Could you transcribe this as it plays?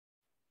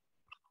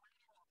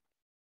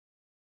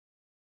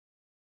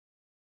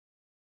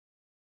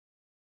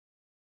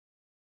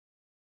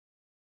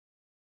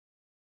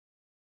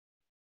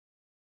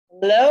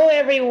Hello,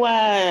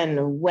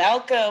 everyone.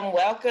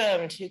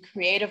 Welcome to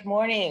Creative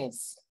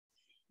Mornings.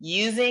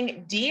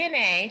 Using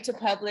DNA to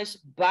publish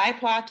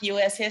BIPOC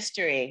U.S.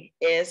 history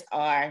is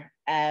our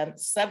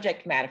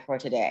subject matter for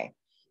today.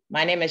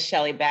 My name is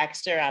Shelly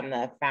Baxter. I'm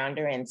the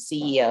founder and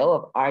CEO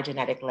of Our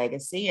Genetic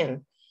Legacy,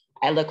 and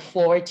I look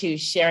forward to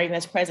sharing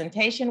this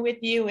presentation with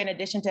you in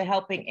addition to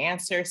helping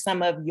answer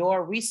some of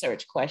your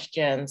research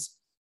questions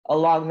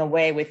along the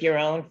way with your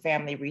own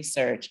family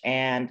research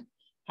and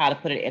how to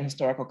put it in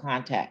historical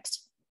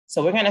context.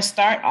 So we're going to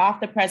start off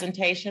the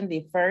presentation.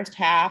 The first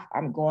half,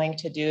 I'm going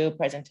to do a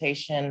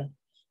presentation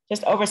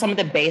just over some of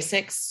the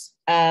basics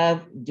of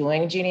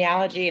doing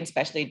genealogy, and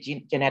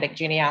especially genetic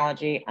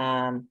genealogy,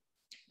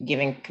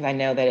 because I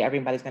know that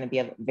everybody's going to be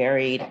at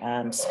varied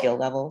skill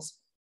levels.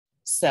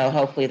 So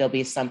hopefully there'll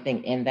be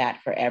something in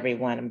that for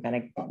everyone. I'm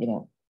going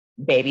to,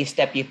 baby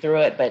step you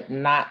through it, but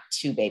not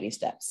too baby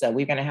steps. So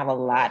we're going to have a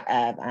lot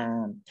of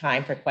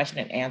time for question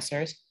and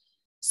answers.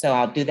 So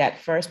I'll do that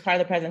first part of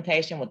the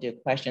presentation. We'll do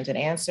questions and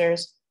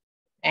answers.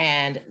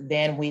 And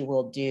then we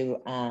will do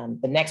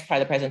the next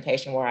part of the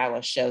presentation where I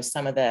will show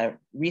some of the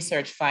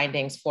research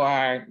findings for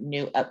our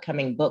new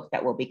upcoming book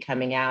that will be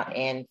coming out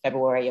in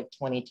February of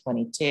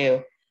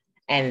 2022.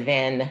 And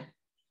then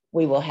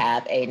we will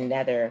have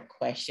another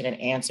question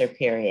and answer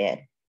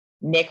period.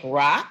 Nick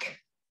Rock,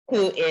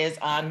 who is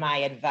on my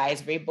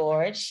advisory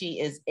board. She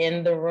is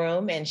in the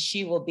room and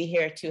she will be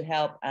here to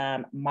help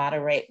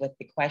moderate with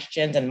the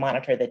questions and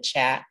monitor the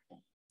chat.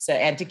 So,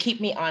 and to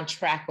keep me on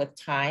track with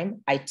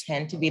time, I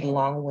tend to be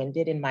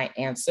long-winded in my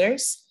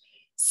answers.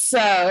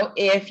 So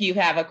if you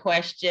have a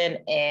question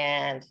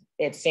and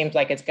it seems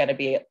like it's gonna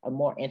be a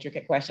more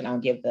intricate question, I'll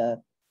give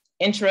the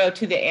intro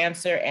to the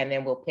answer and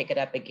then we'll pick it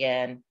up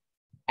again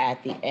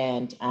at the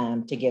end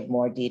to give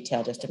more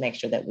detail just to make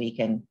sure that we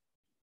can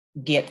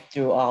get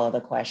through all of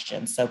the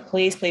questions. So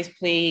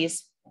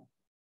please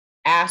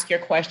ask your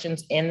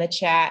questions in the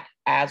chat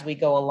as we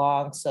go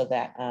along so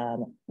that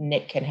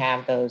Nick can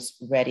have those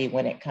ready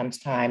when it comes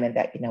time and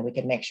that we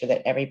can make sure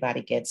that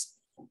everybody gets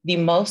the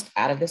most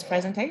out of this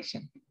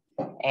presentation.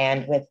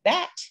 And with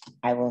that,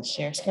 I will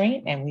share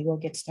screen and we will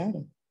get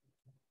started.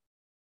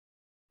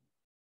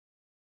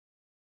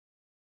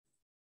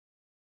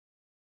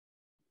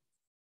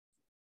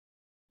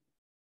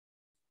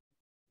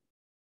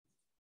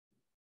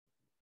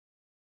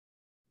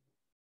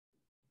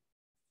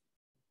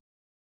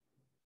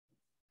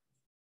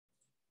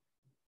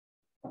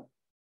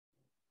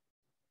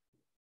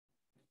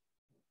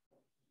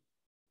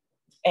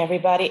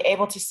 Everybody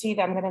able to see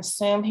that? I'm going to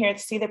assume here to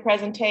see the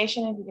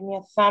presentation. If you give me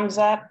a thumbs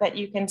up that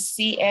you can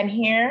see and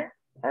hear,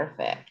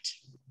 perfect.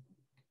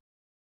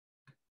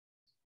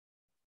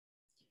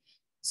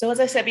 So as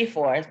I said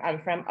before,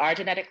 I'm from Our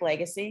Genetic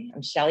Legacy.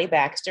 I'm Shelly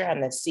Baxter.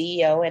 I'm the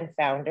CEO and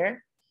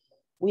founder.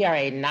 We are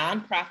a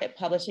nonprofit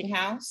publishing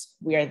house.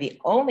 We are the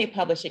only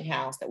publishing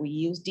house that we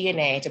use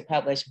DNA to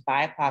publish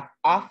BIPOC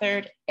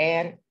authored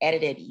and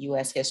edited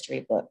US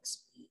history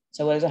books.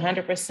 So it is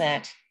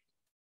 100%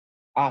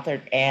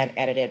 authored and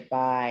edited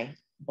by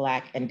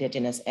Black,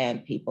 Indigenous,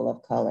 and people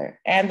of color.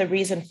 And the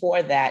reason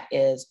for that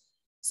is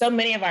so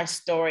many of our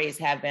stories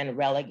have been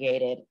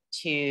relegated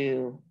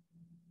to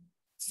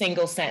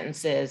single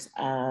sentences,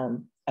 a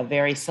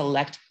very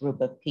select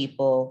group of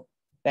people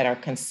that are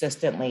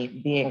consistently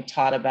being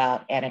taught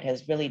about, and it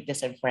has really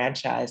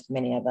disenfranchised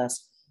many of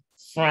us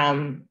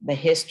from the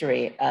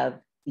history of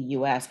the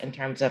US in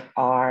terms of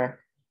our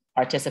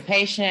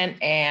participation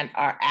and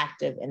our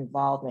active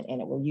involvement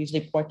in it. We're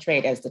usually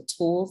portrayed as the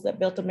tools that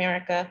built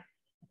America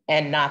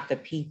and not the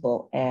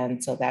people.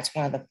 And so that's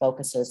one of the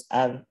focuses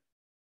of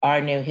our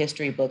new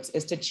history books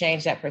is to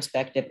change that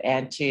perspective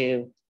and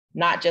to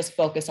not just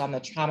focus on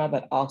the trauma,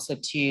 but also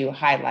to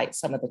highlight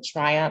some of the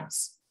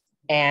triumphs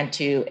and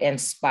to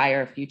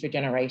inspire future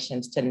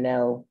generations to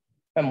know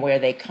from where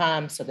they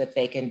come so that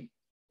they can,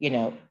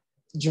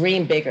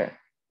 dream bigger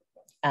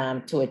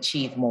to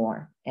achieve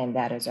more. And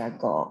that is our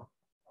goal.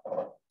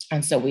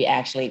 And so we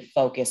actually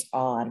focus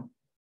on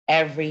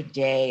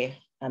everyday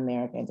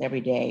Americans,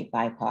 everyday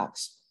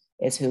BIPOCs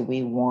is who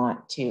we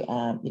want to,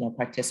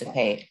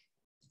 participate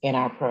in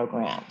our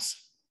programs.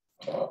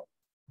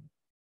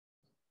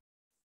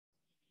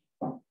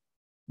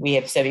 We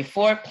have said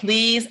before,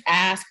 please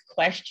ask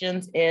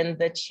questions in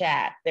the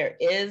chat. There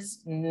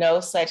is no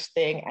such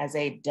thing as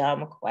a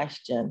dumb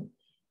question.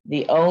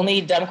 The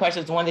only dumb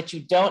question is the one that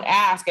you don't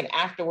ask and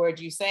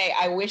afterwards you say,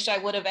 I wish I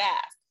would have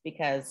asked,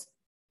 because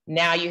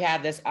now you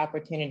have this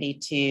opportunity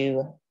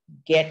to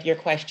get your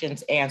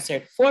questions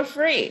answered for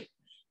free.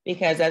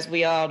 Because as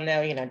we all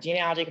know,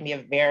 genealogy can be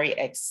a very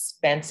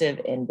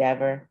expensive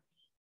endeavor.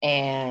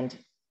 And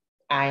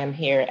I am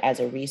here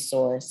as a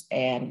resource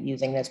and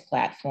using this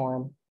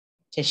platform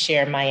to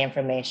share my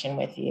information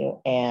with you.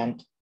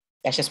 And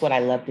that's just what I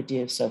love to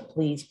do. So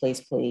please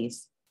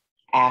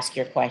ask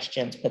your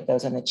questions, put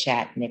those in the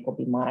chat. Nick will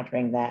be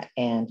monitoring that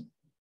and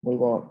we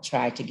will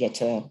try to get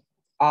to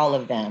all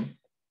of them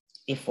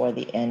before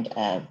the end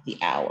of the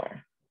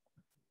hour.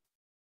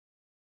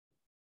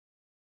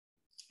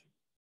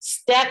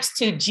 Steps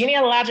to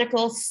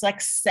genealogical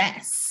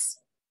success.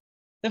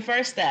 The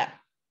first step,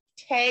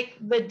 take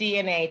the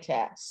DNA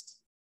test.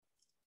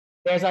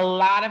 There's a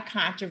lot of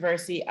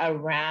controversy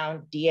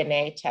around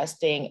DNA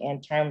testing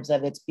in terms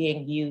of it's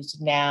being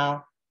used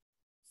now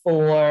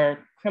for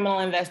criminal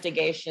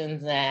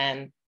investigations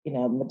and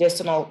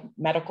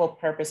medical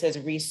purposes,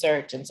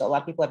 research. And so a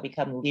lot of people have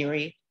become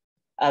leery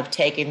of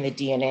taking the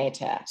DNA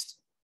test.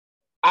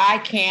 I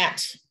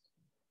can't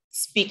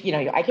speak,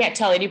 I can't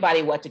tell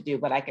anybody what to do,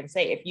 but I can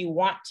say if you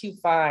want to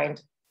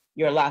find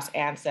your lost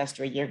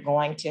ancestry, you're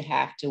going to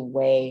have to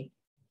weigh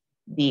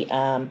the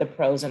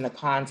pros and the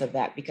cons of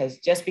that, because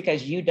just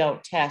because you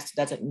don't test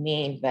doesn't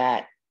mean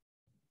that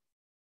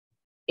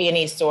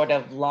any sort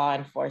of law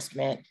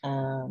enforcement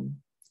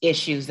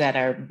issues that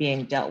are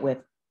being dealt with,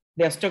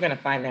 they're still going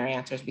to find their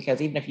answers,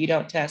 because even if you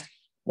don't test,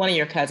 one of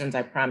your cousins,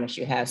 I promise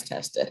you, has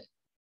tested.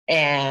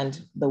 And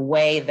the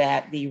way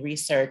that the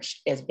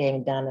research is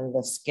being done and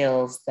the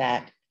skills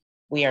that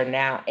we are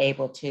now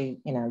able to,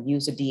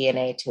 use the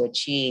DNA to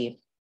achieve,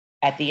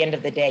 at the end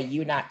of the day,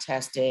 you not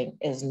testing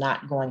is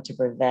not going to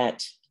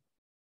prevent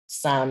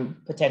some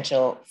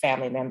potential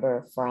family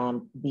member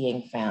from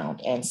being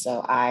found. And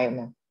so I'm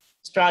a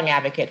strong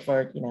advocate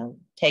for,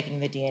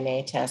 taking the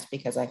DNA test,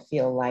 because I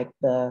feel like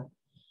the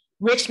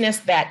richness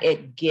that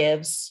it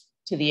gives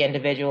to the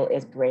individual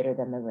is greater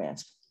than the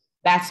risk.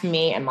 That's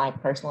me and my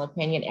personal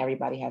opinion.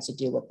 Everybody has to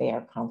do what they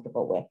are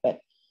comfortable with, but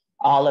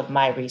all of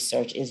my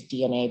research is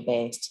DNA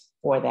based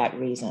for that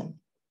reason.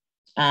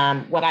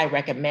 What I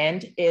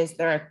recommend is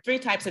there are 3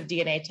 types of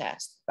DNA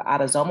tests: the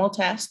autosomal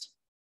test,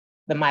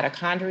 the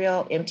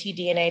mitochondrial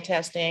mtDNA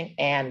testing,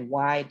 and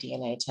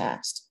Y-DNA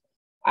test.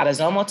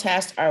 Autosomal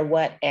tests are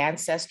what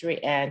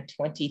Ancestry and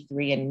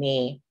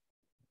 23andMe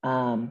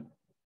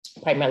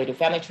primarily do.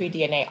 Family Tree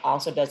DNA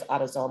also does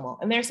autosomal,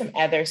 and there's some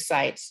other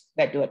sites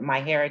that do it.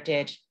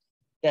 MyHeritage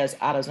does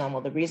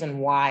autosomal. The reason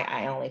why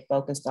I only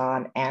focused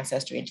on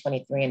Ancestry and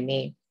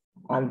 23andMe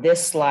on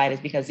this slide is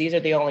because these are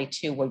the only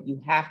 2 where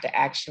you have to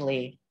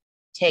actually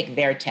take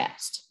their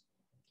test.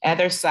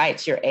 Other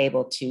sites, you're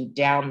able to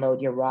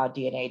download your raw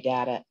DNA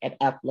data and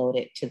upload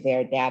it to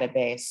their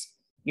database.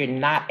 You're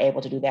not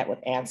able to do that with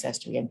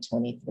Ancestry and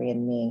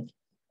 23andMe.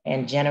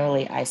 And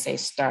generally, I say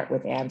start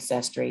with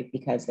Ancestry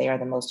because they are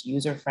the most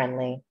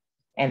user-friendly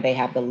and they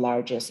have the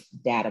largest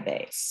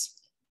database.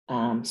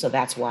 So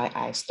that's why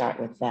I start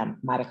with them.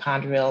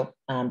 Mitochondrial,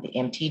 the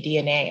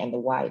mtDNA and the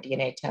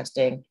Y-DNA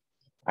testing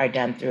are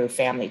done through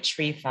Family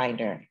Tree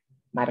Finder.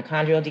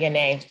 Mitochondrial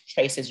DNA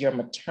traces your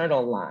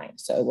maternal line.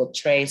 So it will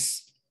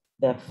trace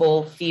the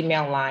full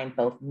female line.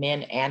 Both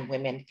men and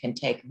women can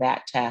take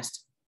that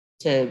test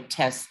to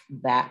test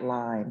that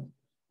line.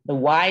 The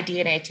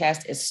Y-DNA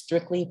test is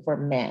strictly for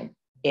men.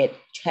 It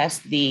tests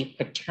the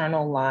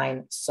paternal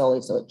line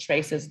solely, so it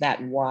traces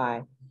that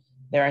Y.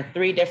 There are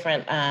 3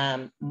 different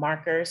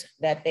markers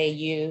that they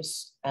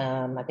use.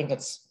 I think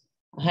it's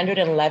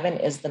 111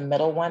 is the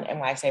middle one. And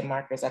when I say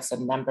markers, that's the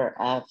number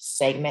of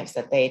segments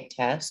that they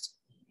test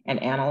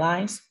and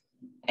analyze.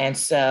 And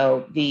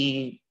so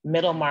the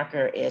middle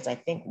marker is, I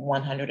think,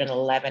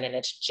 111, and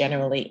it's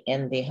generally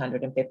in the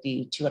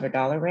 $150,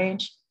 $200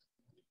 range.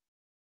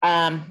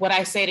 What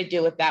I say to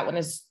do with that one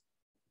is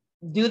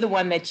do the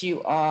one that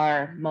you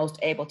are most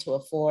able to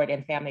afford,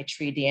 and Family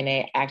Tree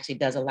DNA actually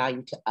does allow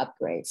you to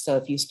upgrade. So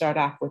if you start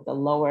off with the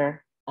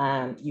lower,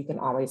 you can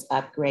always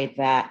upgrade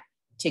that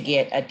to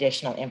get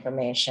additional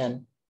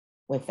information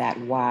with that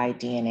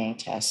Y-DNA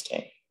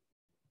testing.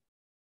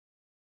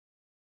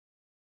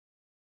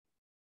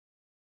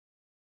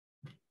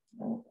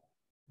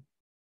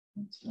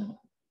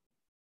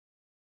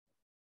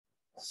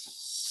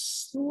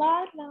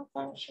 Slide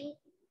malfunction.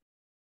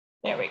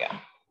 There we go.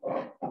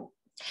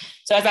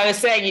 So as I was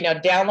saying,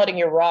 downloading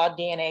your raw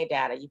DNA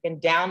data, you can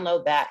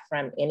download that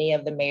from any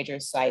of the major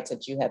sites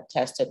that you have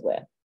tested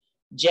with.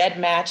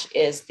 GEDmatch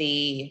is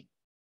the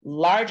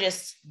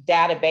largest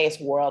database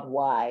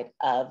worldwide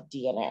of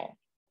DNA.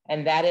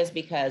 And that is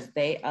because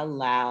they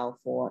allow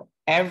for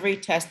every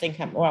testing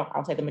company, well,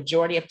 I'll say the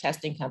majority of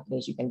testing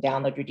companies, you can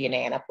download your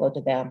DNA and upload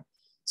to them.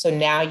 So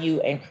now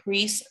you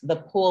increase the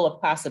pool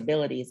of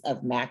possibilities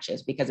of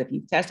matches, because if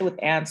you've tested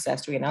with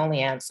Ancestry and only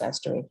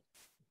Ancestry,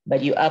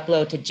 but you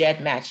upload to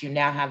GEDmatch, you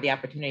now have the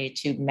opportunity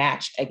to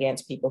match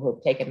against people who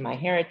have taken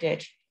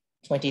MyHeritage,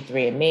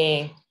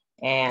 23andMe,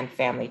 and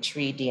Family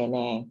Tree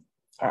DNA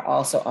are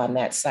also on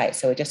that site.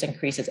 So it just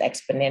increases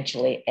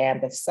exponentially.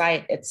 And the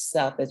site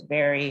itself is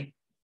very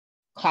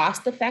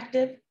cost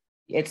effective.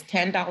 It's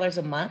 $10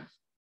 a month,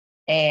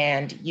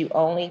 and you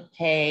only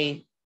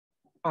pay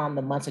on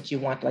the months that you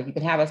want. Like, you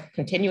can have a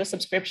continuous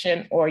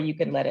subscription, or you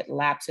can let it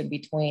lapse in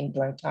between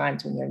during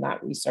times when you're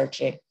not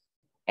researching.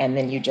 And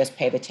then you just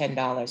pay the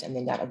 $10, and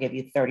then that'll give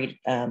you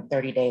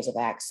 30 days of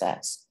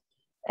access.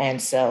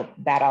 And so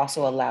that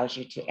also allows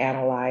you to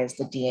analyze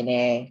the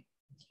DNA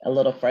a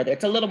little further.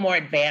 It's a little more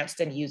advanced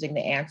than using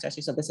the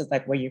Ancestry. So this is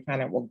like where you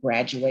kind of will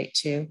graduate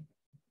to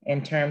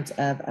in terms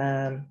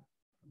of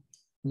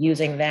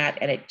using that.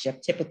 And it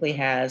typically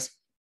has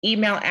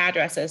email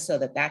addresses, so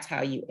that's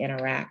how you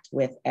interact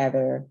with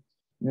other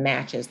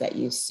matches that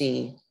you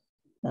see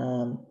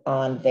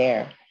on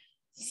there.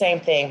 Same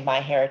thing,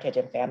 MyHeritage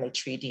and Family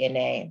Tree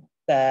DNA.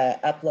 The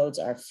uploads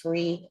are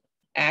free,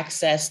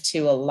 access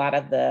to a lot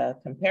of the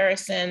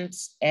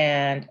comparisons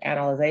and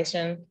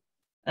analyzation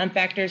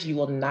factors you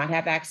will not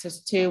have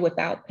access to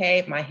without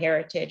pay.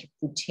 MyHeritage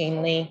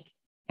routinely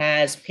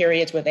has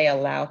periods where they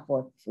allow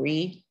for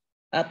free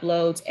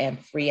uploads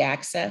and free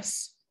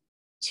access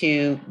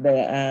to the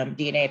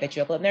DNA that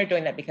you upload. And they're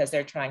doing that because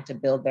they're trying to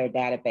build their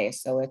database.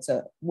 So it's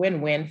a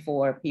win-win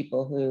for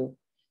people who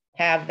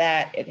have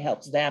that. It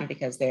helps them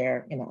because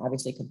they're,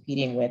 obviously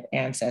competing with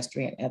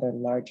Ancestry and other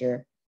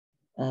larger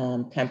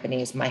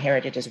companies.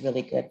 MyHeritage is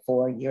really good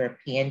for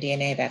European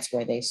DNA. That's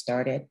where they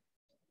started.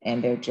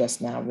 And they're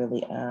just now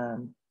really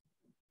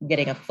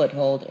getting a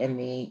foothold in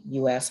the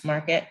US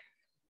market.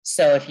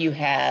 So if you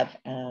have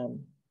a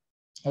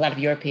lot of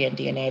European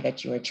DNA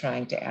that you are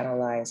trying to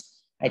analyze,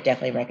 I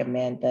definitely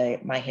recommend the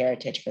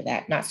MyHeritage for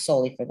that. Not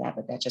solely for that,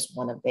 but that's just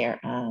one of their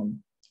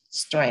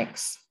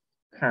strengths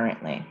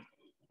currently.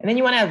 And then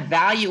you want to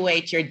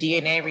evaluate your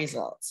DNA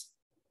results.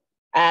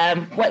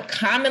 What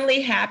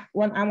commonly happens,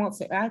 well, I won't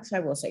say, actually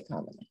I will say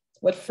commonly.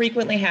 What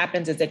frequently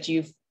happens is that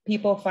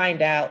people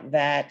find out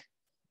that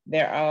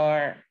there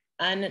are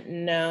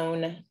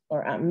unknown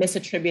or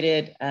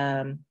misattributed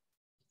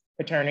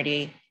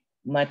paternity,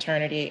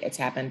 maternity. It's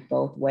happened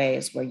both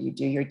ways, where you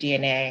do your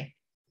DNA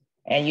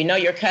and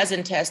your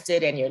cousin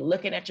tested and you're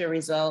looking at your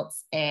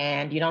results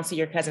and you don't see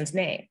your cousin's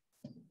name.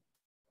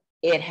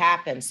 It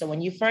happens. So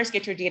when you first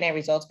get your DNA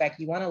results back,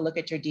 you want to look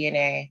at your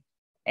DNA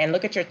and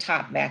look at your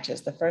top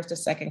matches, the first to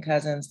second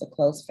cousins, the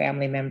close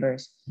family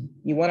members.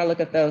 You want to look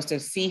at those to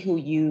see who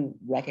you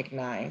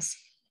recognize.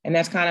 And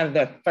that's kind of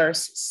the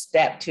first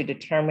step to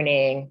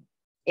determining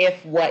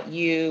if what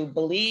you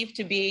believe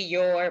to be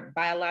your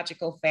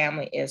biological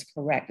family is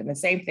correct. And the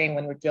same thing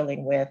when we're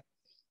dealing with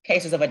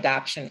cases of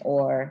adoption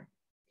or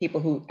people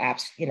who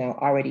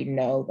already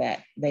know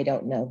that they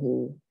don't know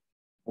who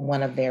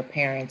one of their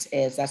parents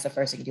is. That's the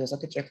first thing you do, is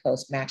look at your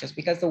close matches,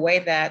 because the way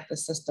that the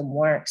system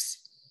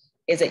works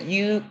is that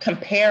you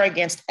compare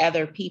against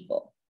other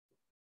people.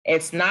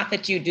 It's not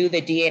that you do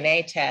the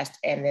DNA test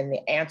and then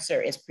the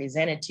answer is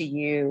presented to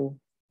you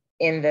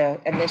in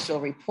the initial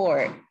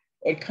report.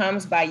 It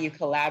comes by you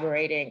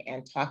collaborating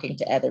and talking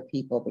to other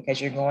people, because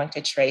you're going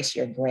to trace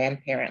your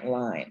grandparent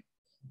line,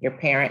 your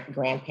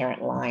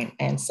parent-grandparent line.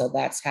 And so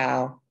that's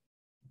how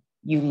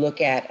you look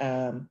at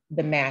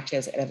the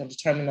matches, and it'll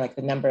determine like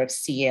the number of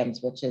CMs,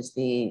 which is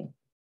the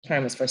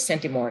term is for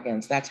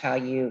centimorgans. That's how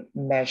you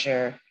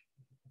measure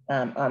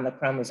on the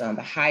chromosome.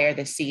 The higher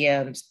the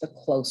CMs, the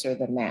closer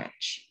the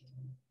match.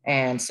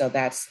 And so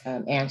that's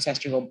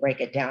Ancestry will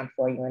break it down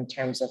for you in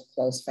terms of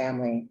close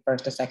family,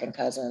 first to second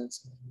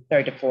cousins,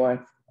 third to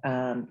fourth,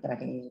 but I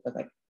can use it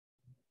like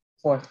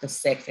fourth to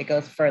sixth. It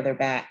goes further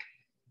back,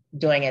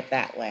 doing it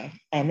that way.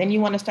 And then you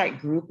want to start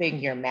grouping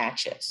your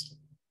matches.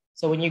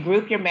 So when you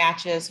group your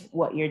matches,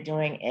 what you're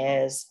doing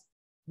is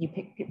you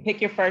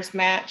pick your first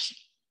match,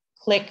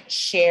 click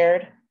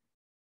shared,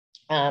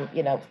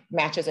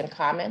 matches in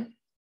common,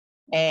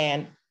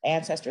 and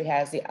Ancestry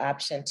has the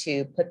option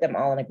to put them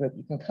all in a group.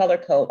 You can color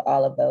code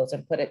all of those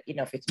and put it,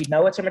 if you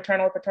know it's your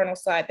maternal or paternal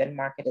side, then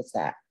mark it as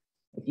that.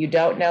 If you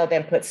don't know,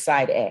 then put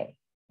side A,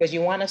 because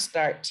you want to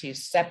start to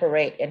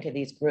separate into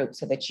these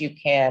groups so that you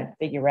can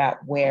figure out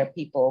where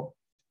people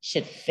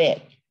should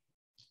fit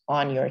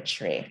on your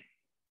tree.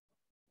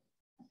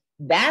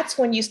 That's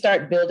when you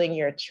start building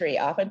your tree.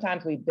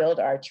 Oftentimes we build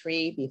our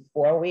tree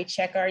before we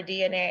check our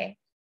DNA.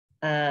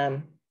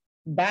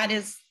 That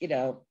is,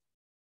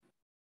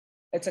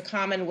 it's a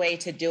common way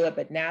to do it,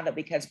 but now that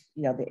because,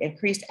 the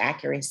increased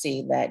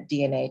accuracy that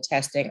DNA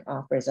testing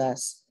offers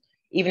us,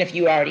 even if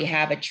you already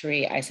have a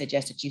tree, I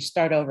suggest that you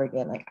start over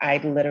again. Like I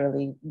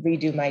literally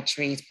redo my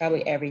trees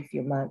probably every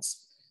few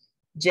months,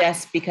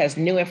 just because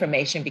new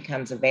information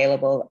becomes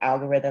available,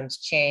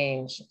 algorithms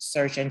change,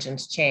 search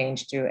engines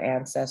change through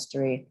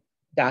Ancestry,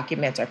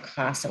 documents are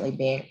constantly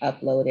being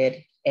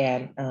uploaded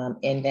and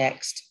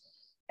indexed.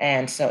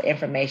 And so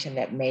information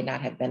that may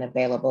not have been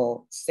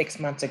available 6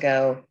 months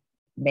ago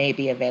may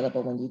be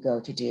available when you go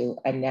to do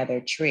another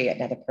tree.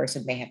 Another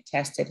person may have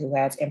tested who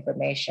has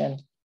information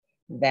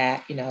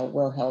that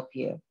will help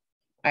you.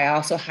 I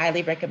also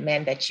highly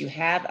recommend that you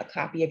have a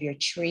copy of your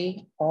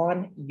tree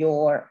on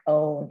your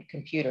own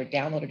computer,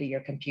 downloaded to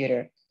your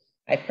computer.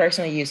 I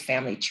personally use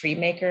Family Tree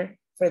Maker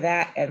for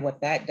that. And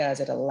what that does,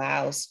 it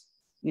allows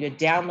you to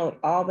download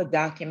all the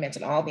documents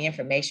and all the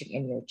information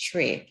in your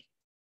tree,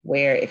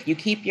 where if you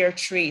keep your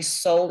tree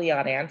solely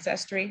on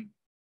Ancestry,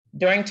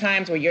 during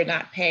times where you're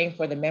not paying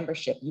for the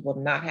membership, you will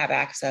not have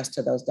access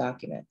to those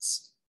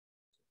documents.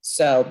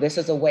 So this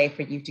is a way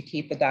for you to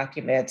keep the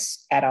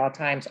documents at all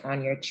times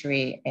on your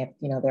tree. If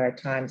there are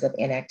times of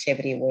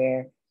inactivity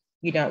where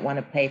you don't want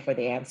to pay for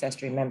the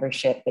Ancestry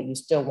membership, but you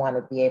still want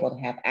to be able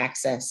to have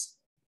access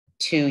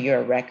to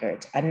your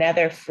records.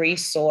 Another free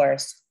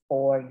source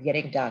for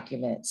getting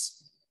documents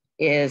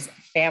is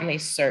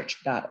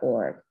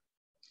familysearch.org.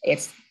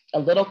 It's a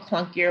little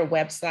clunkier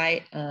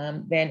website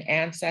than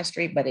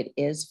Ancestry, but it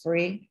is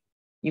free.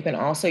 You can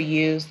also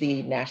use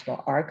the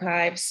National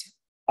Archives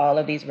all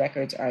of these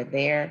records are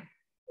there.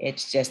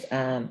 It's just,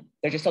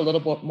 they're just a little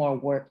bit more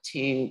work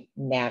to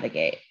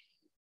navigate.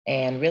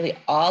 And really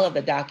all of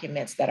the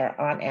documents that are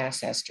on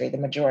Ancestry, the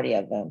majority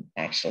of them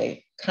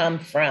actually come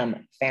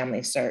from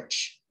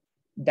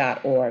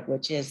FamilySearch.org,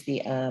 which is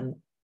the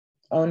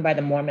owned by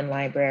the Mormon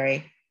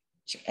Library.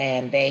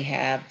 And they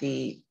have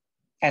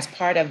as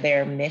part of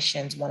their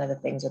missions, one of the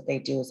things that they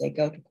do is they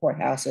go to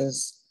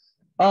courthouses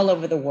all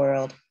over the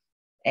world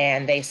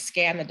and they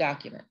scan the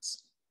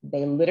documents.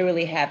 They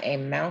literally have a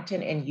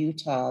mountain in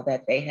Utah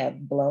that they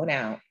have blown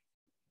out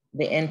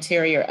the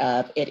interior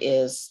of. It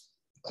is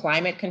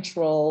climate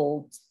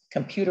controlled,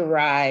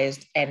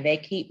 computerized, and they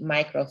keep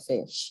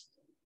microfiche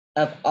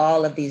of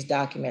all of these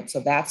documents. So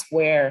that's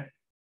where,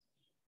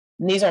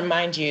 these are,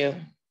 mind you,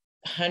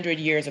 100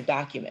 years of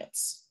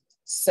documents.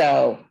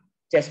 So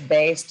just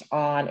based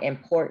on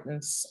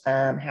importance,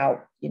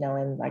 how,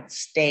 in like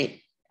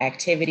state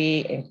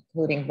activity,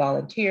 including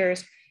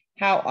volunteers,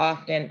 how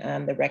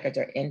often the records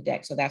are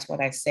indexed. So that's what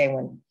I say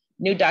when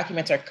new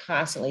documents are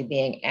constantly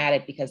being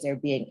added, because they're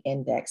being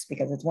indexed,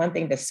 because it's one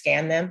thing to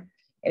scan them.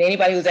 And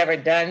anybody who's ever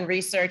done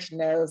research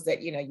knows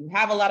that, you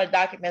have a lot of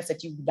documents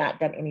that you've not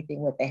done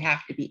anything with. They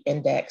have to be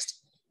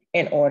indexed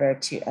in order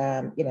to,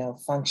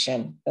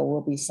 function. There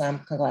will be some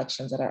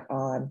collections that are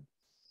on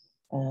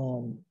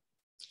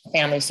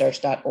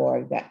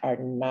FamilySearch.org that are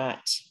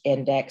not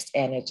indexed,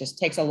 and it just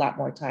takes a lot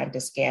more time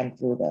to scan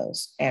through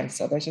those. And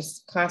so there's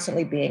just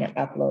constantly being an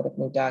upload of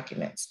new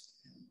documents.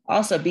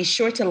 Also, be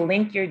sure to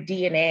link your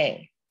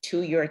DNA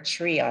to your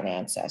tree on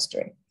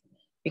Ancestry,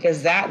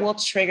 because that will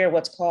trigger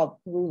what's called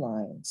through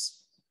lines.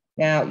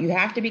 Now, you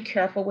have to be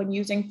careful when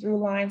using through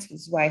lines.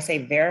 This is why I say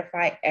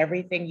verify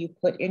everything you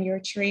put in your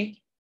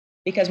tree,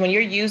 because when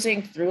you're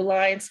using through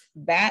lines,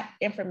 that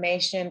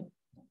information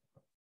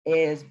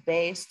is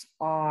based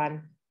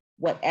on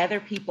what other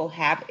people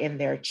have in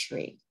their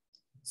tree.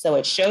 So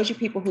it shows you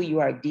people who you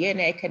are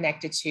DNA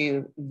connected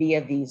to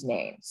via these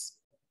names.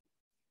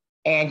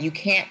 And you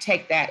can't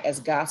take that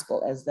as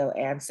gospel, as though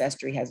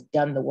Ancestry has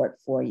done the work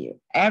for you.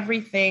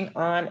 Everything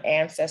on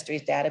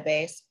Ancestry's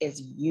database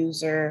is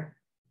user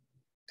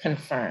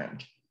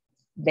confirmed.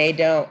 They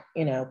don't,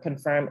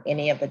 confirm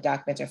any of the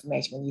documents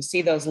information. When you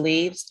see those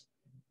leaves,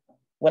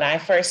 when I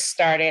first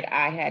started,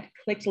 I had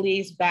clicked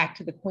leaves back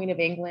to the Queen of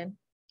England.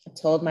 I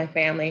told my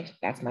family,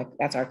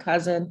 that's our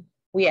cousin.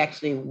 We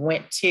actually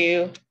went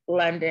to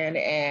London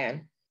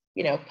and,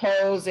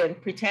 posed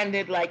and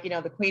pretended like,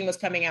 the Queen was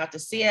coming out to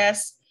see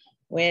us.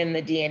 When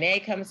the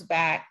DNA comes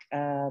back,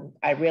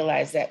 I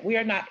realized that we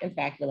are not, in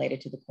fact,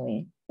 related to the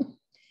Queen.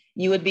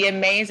 You would be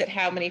amazed at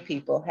how many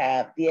people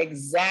have the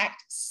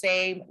exact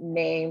same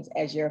names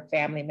as your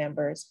family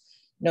members.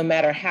 No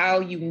matter how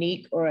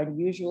unique or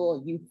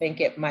unusual you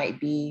think it might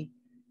be,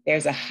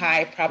 there's a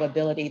high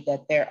probability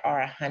that there are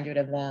 100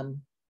 of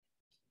them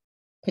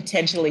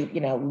potentially,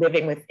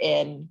 living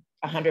within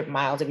 100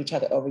 miles of each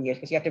other over years.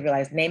 Because you have to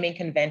realize naming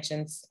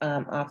conventions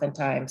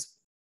oftentimes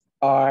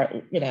are,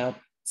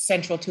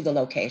 central to the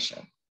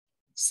location.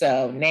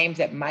 So names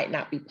that might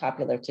not be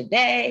popular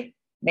today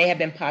may have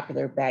been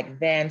popular back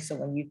then. So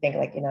when you think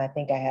like, I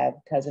think I have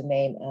a cousin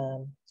named,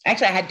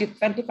 actually I had to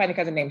find a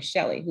cousin named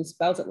Shelly who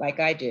spells it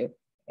like I do,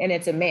 and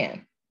it's a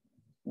man.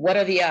 What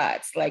are the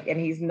odds? And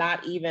he's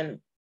not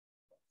even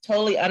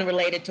totally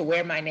unrelated to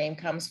where my name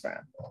comes from.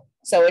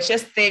 So it's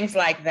just things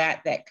like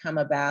that that come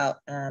about,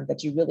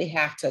 that you really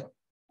have to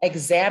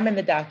examine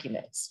the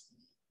documents.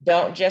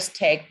 Don't just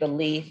take the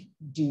leaf.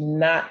 Do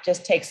not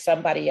just take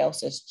somebody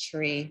else's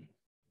tree.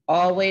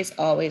 Always,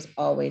 always,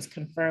 always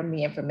confirm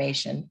the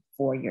information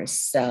for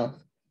yourself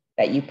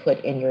that you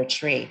put in your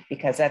tree,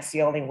 because that's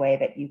the only way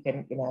that you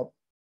can,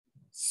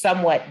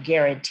 somewhat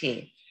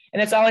guarantee.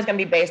 And it's always going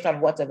to be based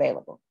on what's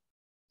available.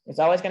 There's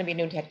always going to be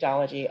new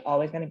technology,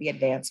 always going to be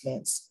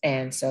advancements.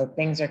 And so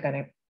things are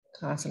going to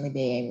constantly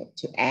be able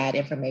to add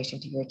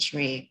information to your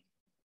tree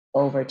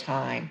over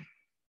time.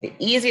 The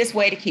easiest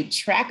way to keep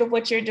track of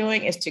what you're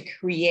doing is to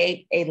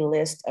create a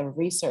list of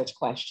research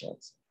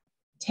questions.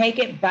 Take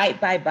it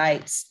bite by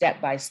bite, step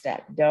by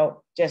step. Don't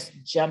just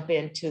jump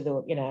into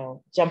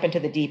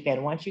the deep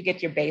end. Once you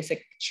get your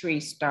basic tree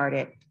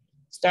started,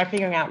 start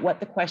figuring out what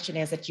the question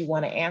is that you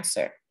want to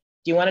answer.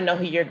 Do you want to know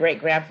who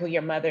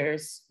your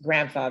mother's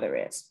grandfather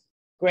is?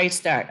 Great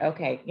start.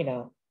 Okay,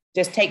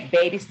 just take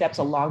baby steps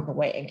along the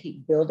way and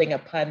keep building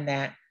upon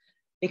that.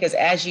 Because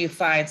as you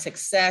find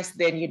success,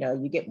 then,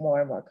 you get more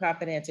and more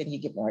confidence and you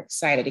get more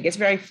excited. It gets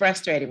very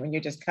frustrating when you're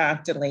just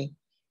constantly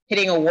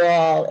hitting a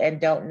wall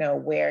and don't know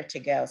where to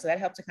go. So that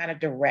helps to kind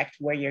of direct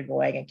where you're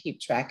going and keep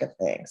track of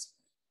things.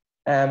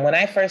 When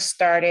I first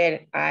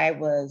started, I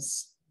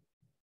was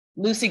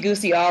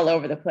loosey-goosey all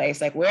over the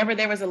place. Like wherever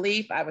there was a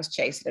leaf, I was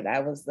chasing it.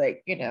 I was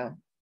like,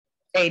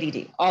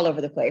 ADD all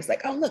over the place.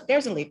 Like, oh, look,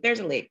 there's a leaf.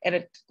 And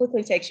it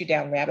quickly takes you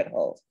down rabbit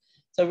holes.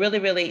 So really,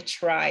 really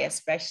try,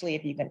 especially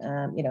if you can,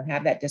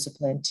 have that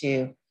discipline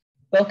to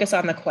focus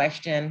on the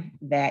question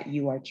that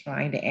you are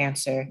trying to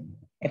answer.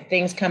 If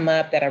things come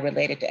up that are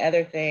related to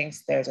other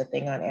things, there's a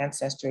thing on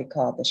Ancestry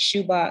called the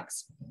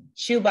shoebox.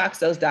 Shoebox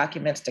those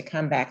documents to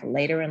come back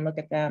later and look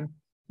at them.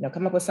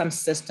 come up with some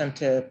system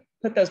to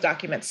put those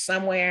documents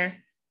somewhere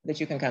that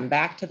you can come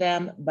back to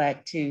them,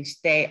 but to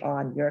stay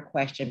on your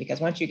question, because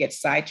once you get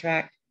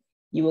sidetracked,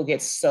 you will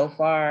get so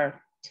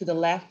far to the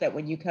left that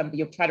when you come,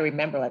 you'll try to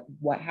remember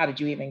like how did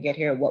you even get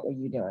here? What were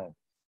you doing?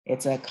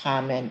 It's a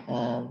common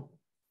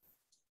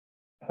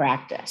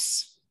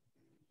practice.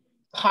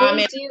 Well,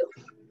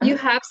 you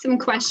have some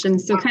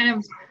questions. So kind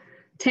of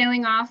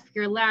tailing off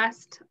your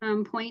last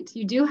point,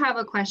 you do have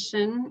a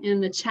question in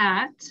the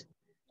chat.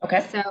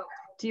 Okay. So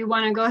do you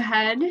want to go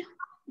ahead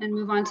and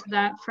move on to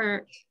that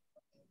for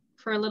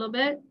a little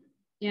bit?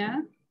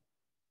 Yeah.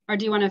 Or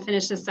do you want to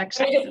finish this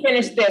section? Let me just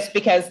finish this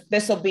because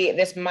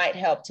this might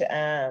help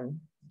to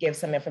give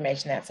some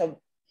information out.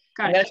 So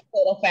I'm going to go a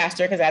little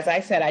faster because, as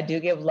I said, I do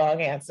give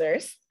long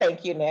answers.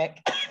 Thank you,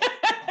 Nick.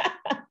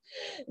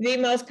 The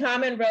most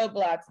common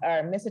roadblocks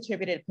are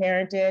misattributed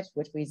parentage,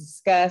 which we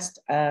discussed,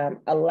 a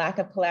lack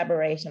of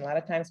collaboration. A lot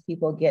of times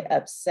people get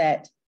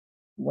upset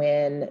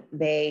when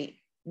they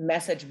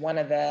message one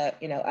of the,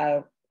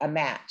 a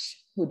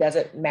match who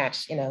doesn't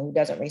match, who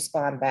doesn't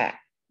respond back.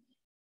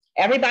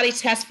 Everybody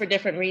tests for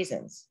different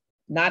reasons.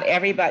 Not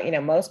everybody,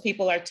 most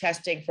people are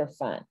testing for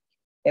fun.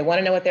 They want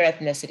to know what their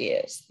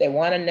ethnicity is. They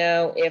want to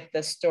know if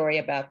the story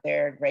about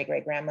their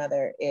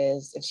great-great-grandmother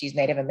is, if she's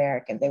Native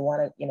American. They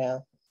want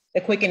to,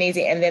 the quick and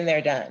easy, and then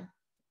they're done.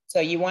 So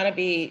you want to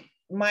be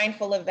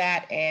mindful of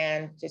that,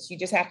 and you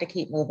just have to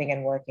keep moving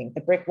and working.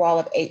 The brick wall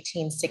of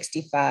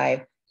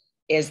 1865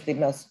 is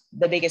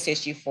the biggest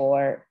issue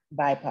for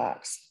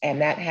BIPOCs.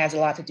 And that has a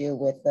lot to do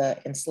with the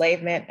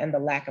enslavement and the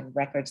lack of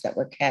records that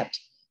were kept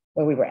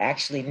where we were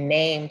actually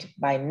named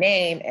by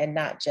name and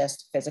not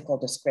just physical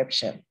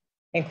description,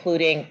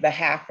 including the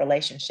half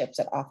relationships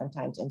that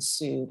oftentimes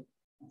ensued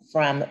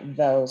from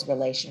those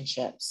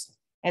relationships.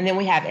 And then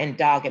we have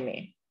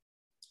endogamy,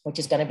 which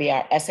is going to be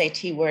our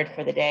SAT word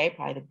for the day,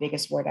 probably the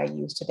biggest word I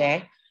use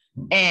today.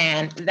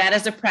 And that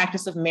is the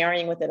practice of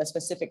marrying within a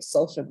specific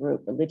social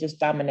group, religious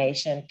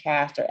domination,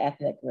 caste, or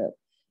ethnic group.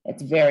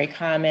 It's very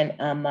common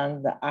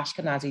among the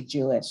Ashkenazi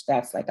Jewish.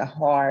 That's like a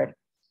hard,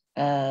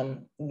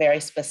 very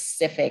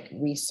specific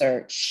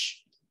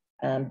research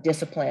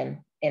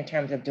discipline in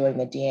terms of doing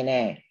the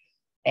DNA.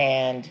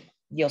 And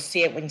you'll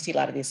see it when you see a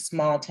lot of these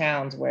small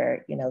towns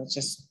where,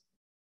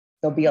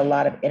 there'll be a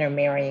lot of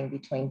intermarrying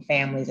between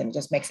families, and it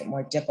just makes it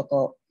more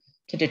difficult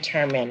to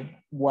determine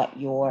what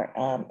your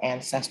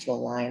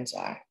ancestral lines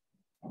are.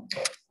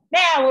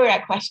 Now we're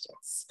at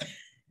questions.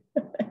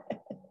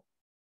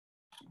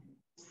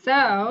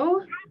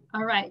 So,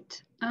 all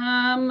right.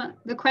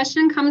 The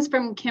question comes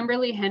from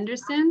Kimberly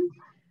Henderson.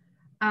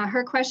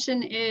 Her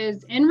question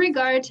is, in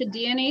regard to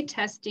DNA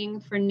testing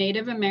for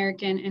Native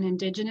American and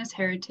Indigenous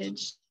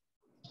heritage,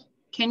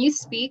 can you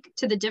speak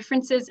to the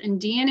differences in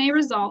DNA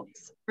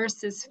results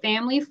versus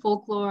family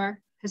folklore,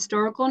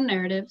 historical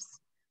narratives,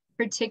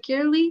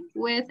 particularly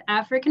with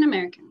African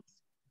Americans?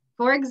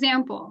 For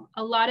example,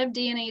 a lot of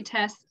DNA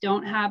tests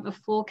don't have a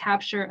full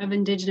capture of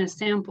Indigenous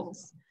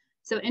samples.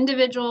 So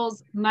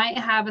individuals might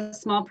have a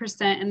small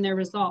percent in their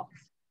results,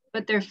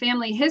 but their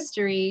family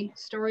history,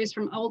 stories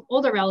from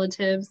older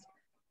relatives,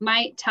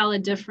 might tell a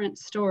different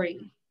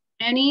story.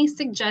 Any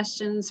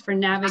suggestions for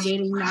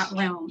navigating that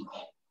realm?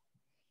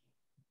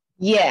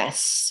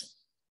 Yes.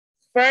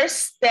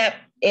 First step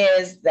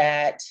is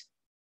that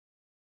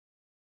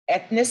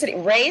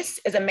ethnicity, race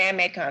is a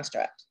man-made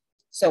construct.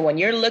 So when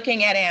you're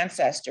looking at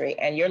ancestry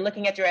and you're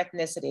looking at your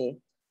ethnicity,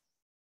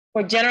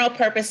 for general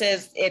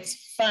purposes,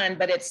 it's fun,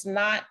 but it's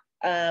not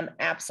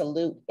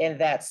absolute in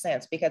that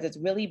sense, because it's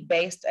really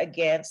based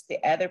against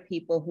the other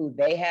people who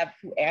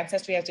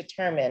ancestry has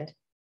determined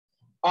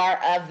are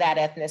of that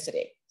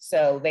ethnicity.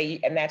 So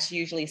and that's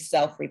usually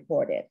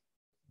self-reported.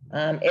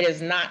 It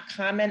is not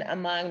common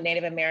among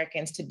Native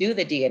Americans to do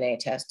the DNA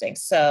testing.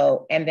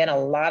 So, and then a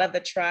lot of the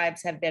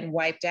tribes have been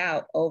wiped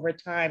out over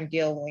time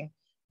dealing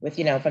with,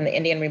 from the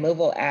Indian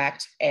Removal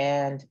Act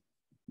and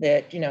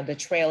the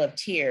Trail of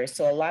Tears.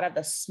 So a lot of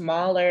the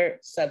smaller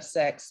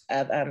subsects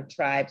of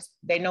tribes,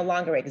 they no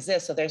longer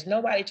exist. So there's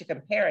nobody to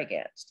compare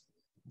against.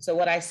 So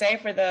what I say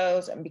for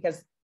those, and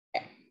because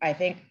I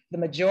think the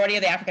majority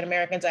of the African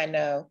Americans I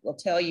know will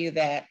tell you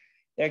that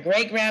their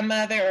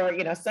great-grandmother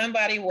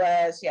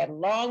or, she had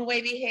long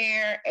wavy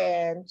hair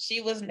and she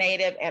was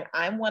Native, and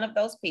I'm one of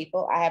those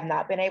people. I have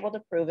not been able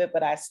to prove it,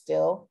 but I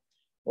still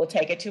will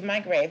take it to my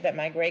grave that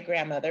my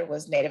great-grandmother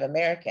was Native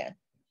American.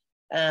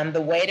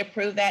 The way to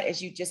prove that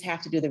is you just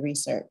have to do the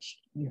research.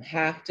 You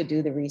have to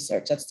do the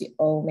research. That's the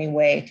only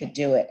way to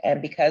do it.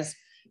 And because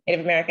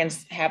Native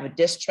Americans have a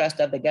distrust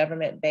of the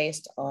government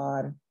based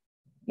on,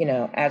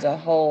 as a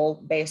whole,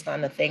 based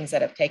on the things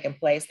that have taken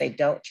place, they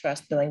don't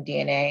trust doing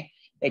DNA.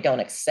 They don't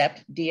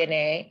accept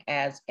DNA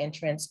as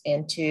entrance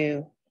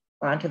onto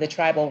the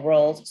tribal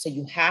rolls. So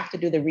you have to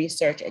do the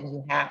research and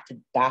you have to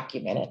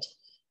document it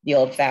the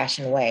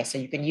old-fashioned way. So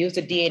you can use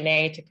the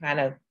DNA to kind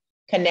of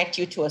connect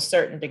you to a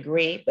certain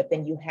degree, but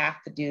then you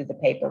have to do the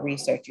paper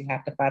research. You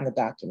have to find the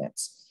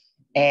documents.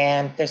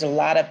 And there's a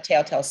lot of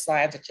telltale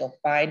signs that you'll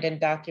find in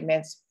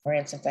documents. For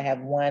instance, I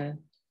have one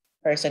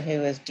person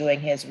who is doing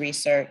his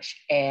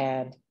research,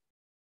 and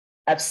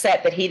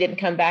upset that he didn't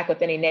come back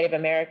with any Native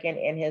American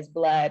in his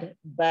blood,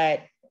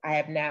 but I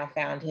have now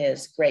found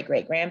his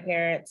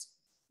great-great-grandparents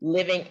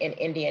living in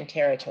Indian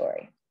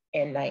territory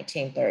in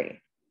 1930.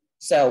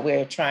 So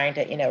we're trying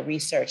to,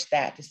 research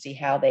that to see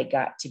how they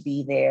got to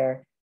be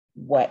there,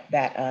 what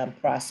that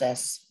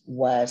process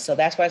was. So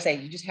that's why I say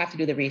you just have to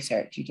do the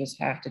research. You just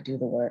have to do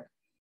the work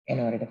in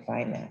order to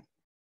find that.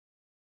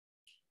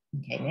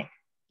 Okay, Nick.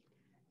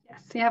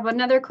 Yes, we have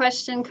another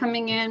question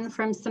coming in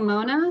from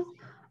Simona.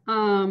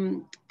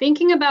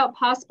 Thinking about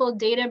possible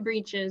data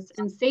breaches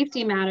and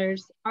safety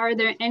matters, are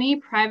there any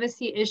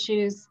privacy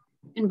issues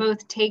in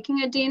both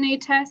taking a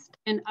DNA test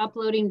and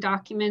uploading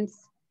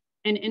documents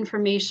and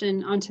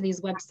information onto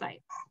these websites?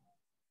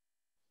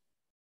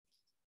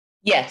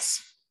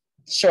 Yes.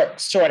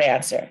 Short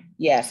answer.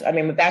 Yes. I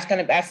mean, that's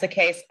the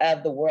case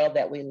of the world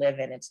that we live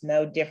in. It's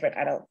no different.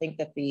 I don't think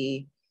that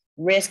the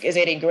risk is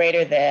any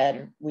greater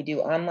than we do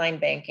online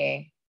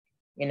banking.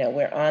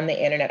 We're on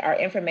the internet. Our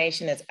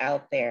information is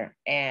out there,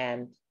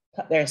 and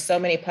there's so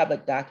many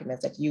public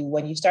documents that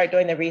when you start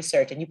doing the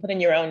research and you put in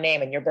your own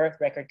name and your birth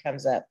record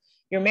comes up,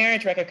 your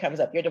marriage record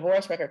comes up, your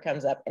divorce record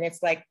comes up, and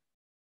it's like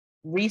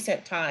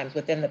recent times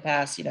within the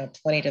past,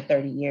 20 to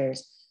 30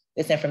 years,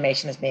 this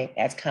information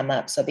has come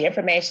up. So the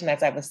information,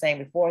 as I was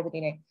saying before, the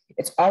DNA,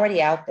 it's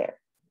already out there.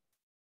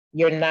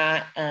 You're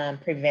not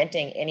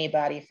preventing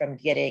anybody from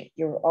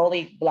you're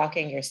only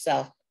blocking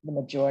yourself the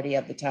majority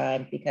of the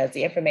time, because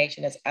the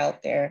information is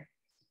out there,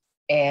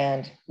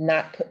 and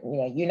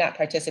you not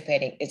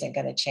participating isn't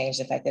going to change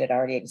the fact that it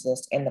already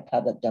exists in the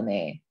public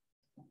domain.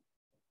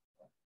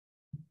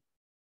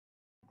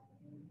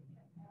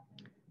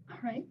 All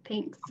right,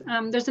 thanks.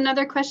 There's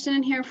another question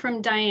in here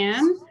from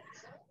Diane.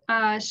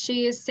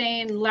 She is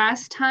saying,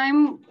 last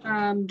time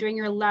during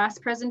your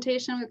last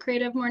presentation with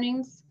Creative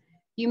Mornings,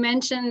 you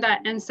mentioned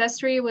that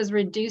Ancestry was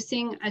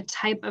reducing a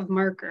type of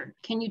marker.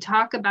 Can you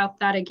talk about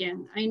that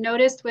again? I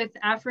noticed with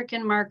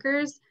African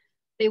markers,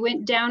 they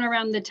went down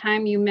around the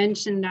time you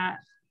mentioned that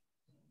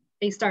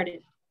they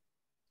started.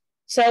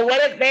 So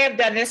what they have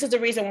done, this is the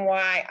reason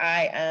why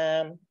I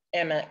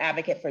am an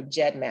advocate for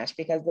GEDmatch,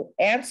 because the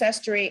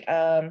Ancestry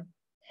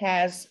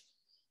has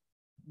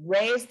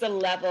raised the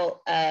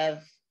level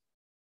of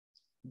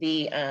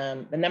the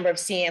number of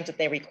CMs that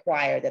they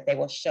require that they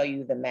will show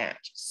you the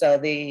match. So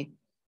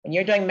when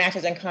you're doing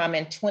matches in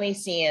common, 20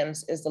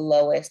 CMs is the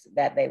lowest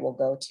that they will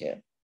go to.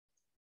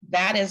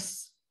 That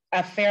is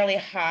a fairly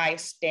high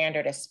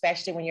standard,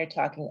 especially when you're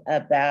talking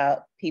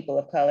about people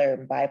of color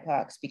and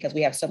BIPOCs, because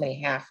we have so many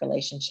half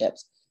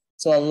relationships.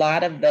 So a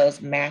lot of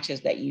those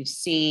matches that you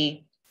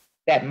see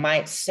that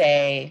might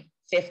say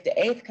fifth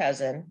to eighth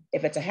cousin,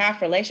 if it's a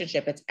half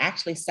relationship, it's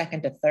actually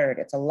second to third.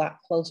 It's a lot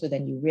closer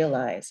than you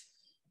realize.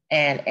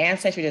 And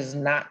Ancestry does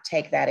not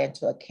take that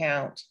into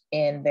account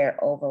in their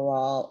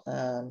overall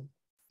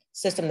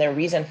system. The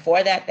reason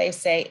for that, they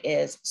say,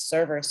 is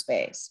server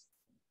space.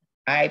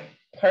 I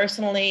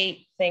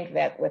personally think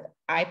that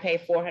I pay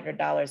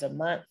 $400 a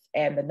month,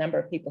 and the number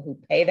of people who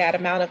pay that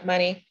amount of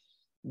money,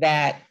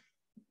 that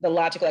the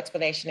logical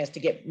explanation is to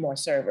get more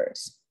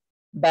servers.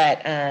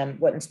 But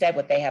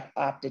what they have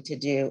opted to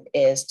do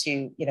is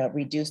to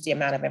reduce the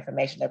amount of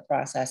information they're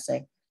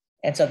processing.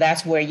 And so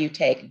that's where you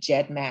take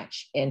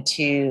GEDmatch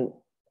into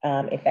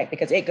effect,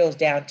 because it goes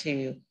down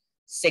to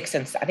 6,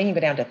 and I think you go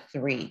down to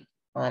 3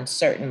 on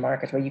certain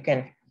markers, where you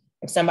can,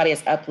 if somebody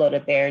has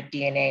uploaded their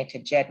DNA to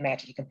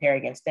GEDmatch, you compare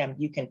against them,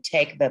 you can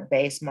take the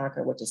base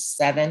marker, which is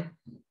 7,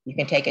 you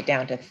can take it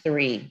down to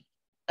 3.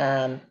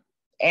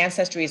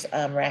 Ancestry's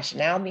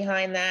rationale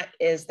behind that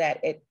is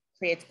that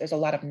there's a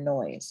lot of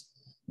noise.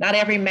 Not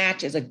every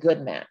match is a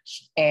good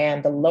match.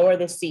 And the lower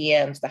the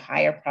CMs, the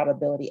higher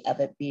probability of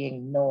it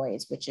being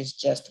noise, which is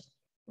just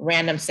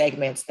random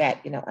segments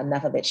that,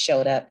 enough of it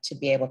showed up to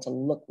be able to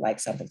look like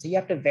something. So you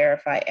have to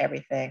verify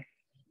everything.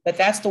 But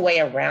that's the way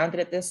around it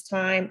at this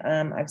time.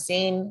 I've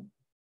seen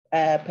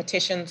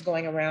petitions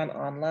going around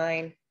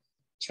online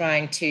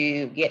trying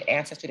to get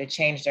Ancestry to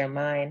change their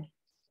mind.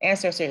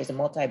 Ancestry is a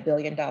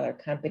multi-billion-dollar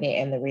company,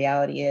 and the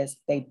reality is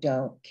they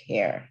don't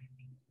care.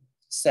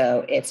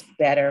 So it's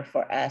better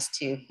for us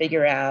to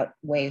figure out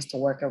ways to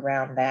work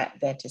around that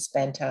than to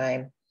spend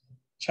time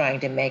trying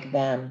to make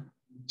them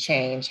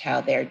change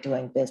how they're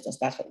doing business.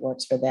 That's what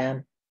works for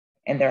them.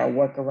 And there are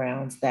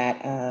workarounds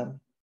that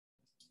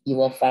you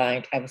will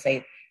find. I would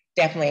say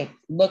definitely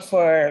look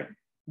for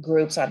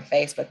groups on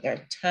Facebook. There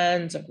are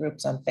tons of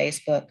groups on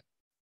Facebook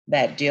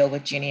that deal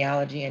with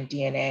genealogy and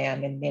DNA.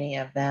 I'm in many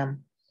of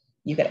them.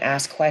 You can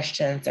ask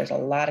questions. There's a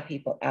lot of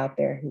people out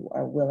there who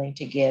are willing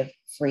to give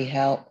free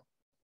help.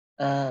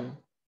 And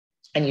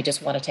you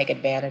just want to take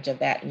advantage of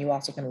that. And you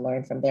also can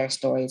learn from their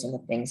stories and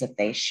the things that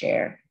they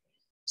share.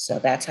 So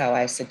that's how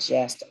I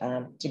suggest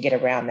to get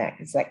around that.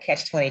 It's that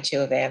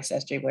catch-22 of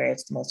Ancestry, where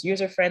it's the most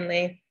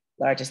user-friendly,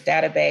 largest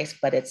database,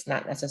 but it's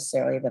not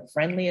necessarily the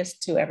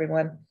friendliest to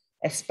everyone,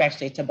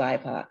 especially to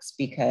BIPOCs,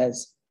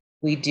 because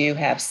we do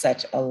have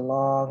such a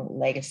long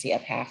legacy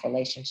of half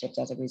relationships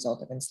as a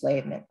result of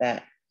enslavement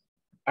that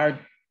our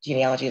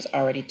genealogy is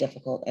already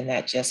difficult, and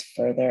that just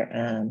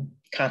further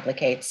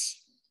complicates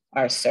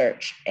our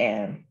search.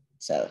 And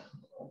so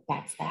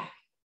that's that.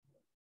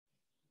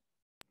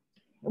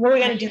 What are we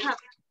going to do?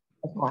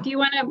 Do you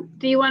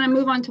want to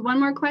move on to one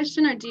more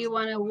question, or do you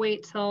want to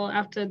wait till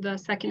after the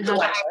second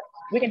half?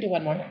 We can do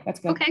one more. That's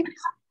good. Okay.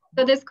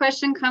 So this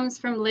question comes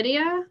from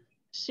Lydia.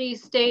 She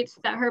states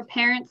that her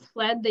parents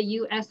fled the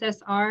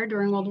USSR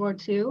during World War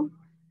II.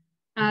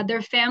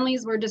 Their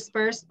families were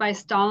dispersed by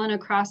Stalin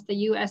across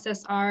the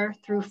USSR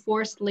through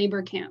forced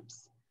labor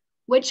camps.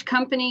 Which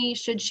company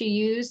should she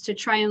use to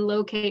try and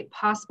locate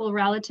possible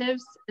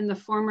relatives in the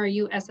former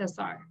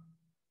USSR?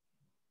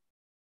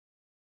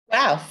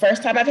 Wow,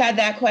 first time I've had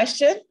that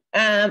question.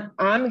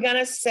 I'm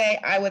gonna say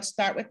I would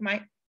start with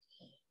my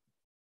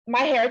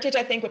heritage.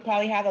 I think would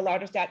probably have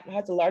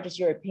the largest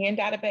European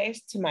database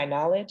to my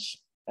knowledge.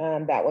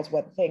 That was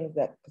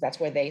that's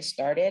where they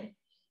started.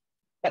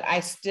 But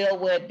I still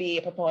would be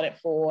a proponent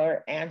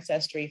for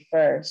Ancestry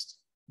first,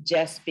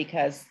 just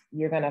because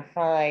you're gonna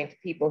find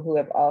people who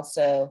have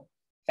also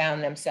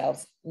found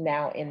themselves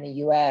now in the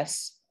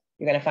US.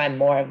 You're gonna find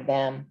more of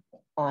them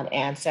on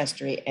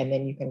Ancestry, and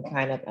then you can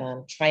kind of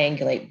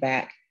triangulate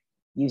back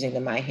using the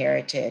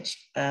MyHeritage.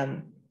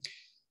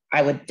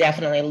 I would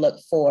definitely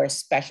look for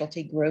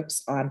specialty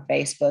groups on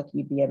Facebook.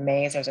 You'd be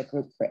amazed. There's a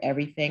group for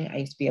everything. I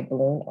used to be a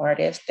balloon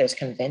artist. There's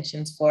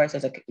conventions for us.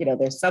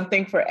 There's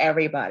something for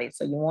everybody.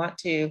 So you want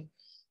to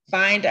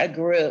find a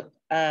group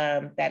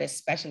that is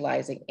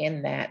specializing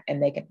in that,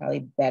 and they can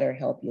probably better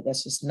help you.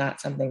 That's just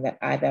not something that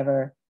I've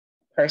ever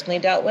personally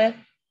dealt with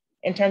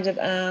in terms of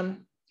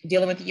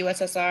dealing with the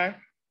USSR.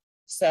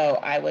 So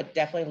I would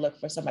definitely look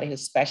for somebody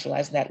who's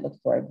specialized in that, look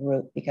for a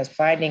group, because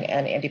finding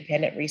an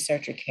independent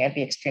researcher can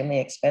be extremely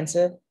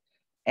expensive.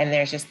 And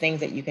there's just things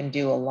that you can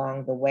do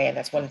along the way. And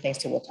that's one of the things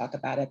too we'll talk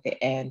about at the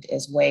end,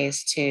 is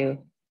ways to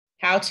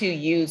how to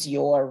use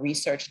your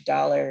research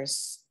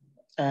dollars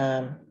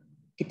to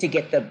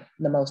get the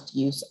most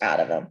use out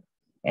of them,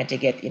 and to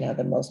get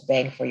the most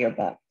bang for your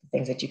buck, the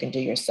things that you can do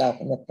yourself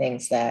and the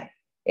things that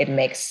it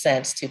makes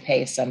sense to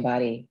pay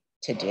somebody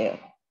to do.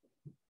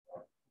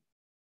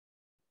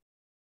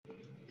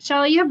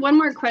 Shelly, you have one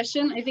more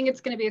question. I think it's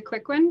going to be a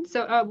quick one.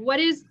 So what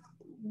is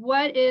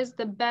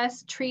the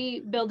best tree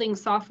building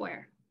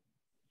software?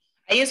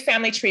 I use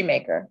Family Tree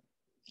Maker.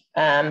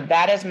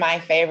 That is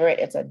my favorite.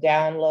 It's a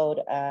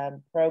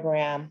download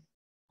program.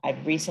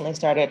 I've recently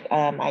started,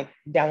 I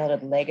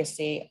downloaded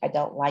Legacy. I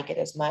don't like it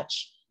as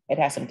much. It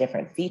has some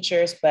different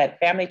features, but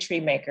Family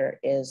Tree Maker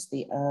is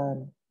the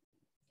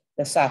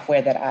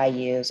software that I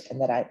use,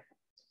 and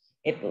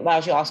it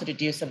allows you also to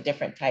do some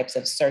different types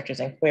of searches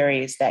and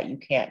queries that you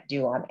can't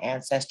do on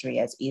Ancestry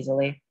as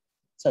easily.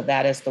 So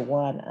that is the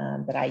one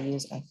that I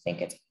use. I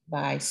think it's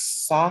by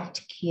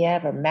Soft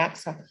Kiev or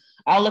Max.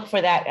 I'll look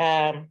for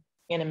that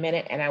in a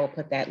minute, and I will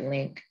put that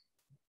link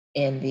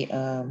in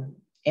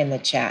the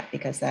chat,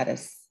 because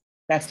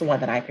that's the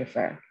one that I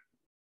prefer.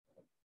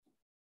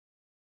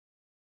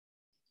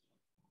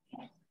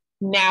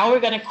 Now we're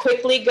going to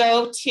quickly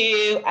go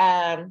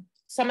to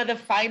some of the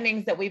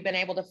findings that we've been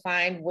able to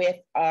find with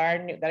that are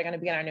going to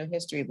be in our new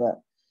history book.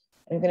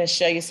 I'm going to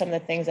show you some of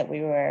the things that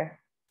we were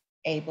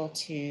able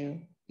to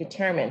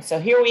determine. So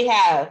here we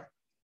have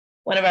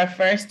one of our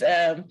first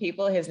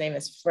people. His name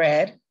is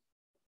Fred.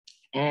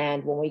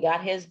 And when we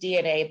got his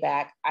DNA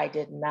back, I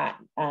did not,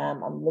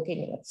 I'm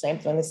looking at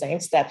the same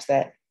steps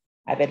that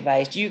I've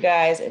advised you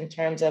guys in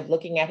terms of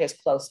looking at his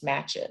close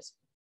matches.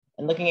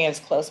 And looking at his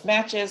close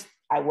matches,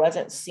 I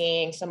wasn't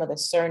seeing some of the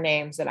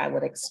surnames that I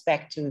would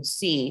expect to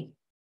see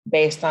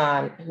based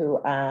on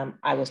who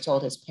I was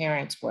told his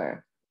parents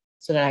were.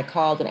 So then I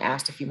called and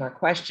asked a few more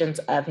questions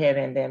of him,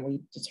 and then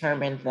we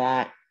determined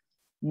that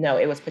no,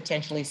 it was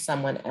potentially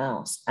someone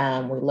else.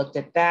 We looked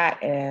at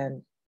that,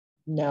 and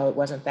no, it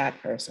wasn't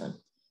that person.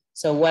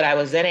 So what I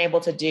was then able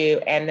to do,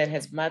 and then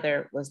his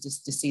mother was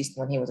deceased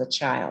when he was a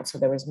child, so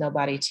there was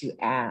nobody to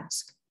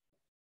ask.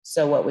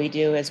 So what we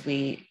do is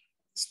we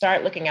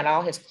start looking at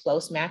all his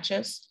close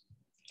matches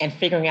and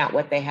figuring out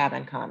what they have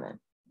in common.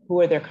 Who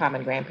are their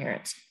common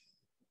grandparents?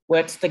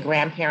 What's the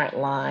grandparent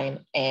line?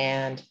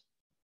 And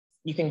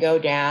you can go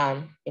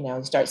down,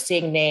 start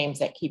seeing names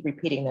that keep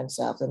repeating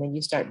themselves. And then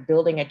you start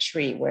building a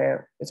tree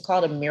where it's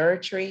called a mirror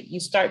tree. You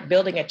start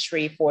building a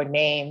tree for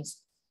names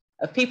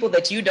of people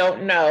that you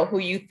don't know who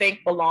you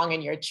think belong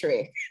in your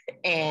tree.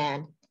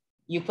 And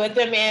you put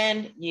them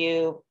in,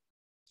 you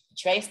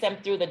trace them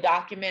through the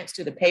documents,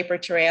 to the paper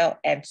trail,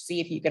 and see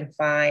if you can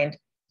find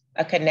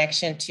a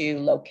connection to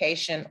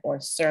location or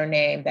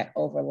surname that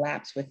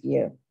overlaps with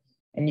you.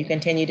 And you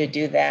continue to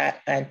do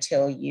that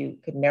until you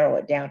could narrow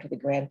it down to the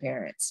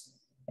grandparents.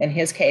 In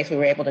his case, we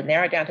were able to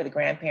narrow it down to the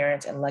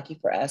grandparents, and lucky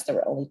for us, there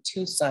were only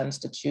 2 sons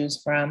to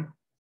choose from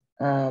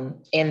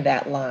in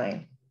that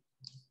line.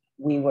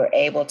 We were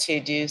able to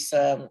do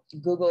some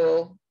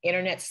Google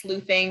internet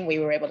sleuthing. We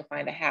were able to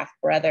find a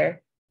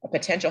half-brother, a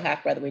potential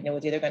half-brother. We knew it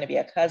was either going to be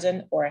a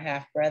cousin or a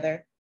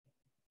half-brother.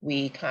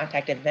 We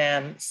contacted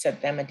them,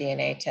 sent them a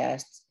DNA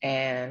test,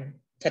 and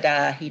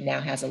ta-da, he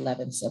now has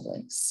 11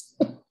 siblings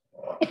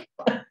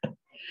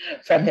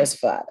from his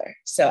father.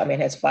 So,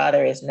 his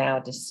father is now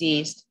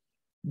deceased.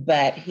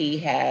 but he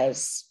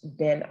has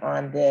been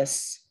on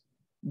this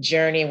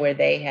journey where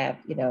they have,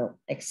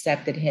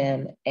 accepted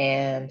him.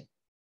 And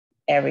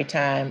every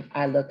time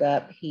I look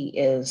up, he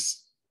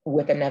is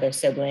with another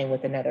sibling,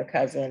 with another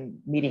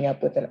cousin, meeting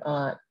up with an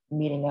aunt,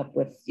 meeting up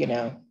with,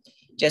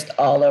 just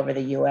all over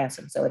the US.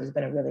 And so it has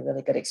been a really,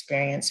 really good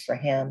experience for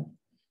him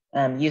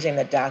using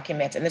the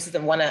documents. And this is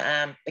one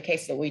of the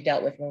cases that we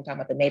dealt with when we were talking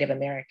about the Native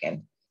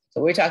American.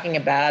 So we're talking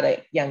about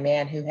a young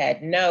man who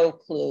had no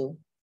clue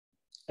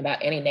about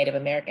any Native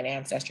American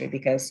ancestry,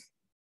 because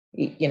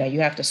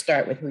you have to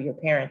start with who your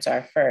parents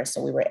are first.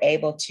 So we were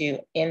able to,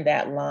 in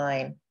that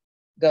line,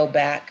 go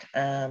back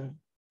to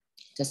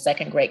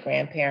second great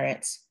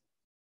grandparents.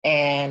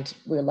 And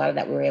a lot of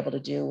that we were able to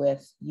do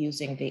with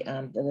using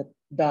the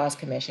Dawes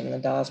Commission and the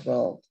Dawes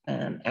Roll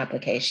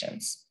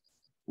applications.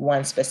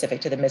 One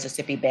specific to the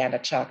Mississippi Band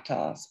of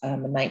Choctaws.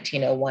 In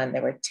 1901,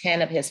 there were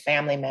 10 of his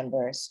family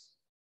members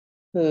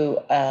who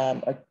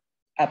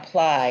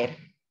applied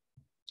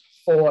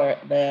for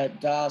the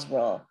Dawes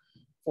Roll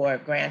for a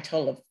grand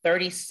total of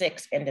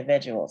 36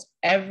 individuals.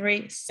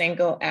 Every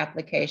single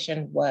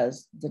application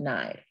was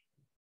denied.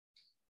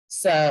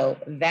 So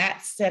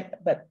that's it.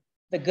 But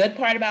the good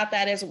part about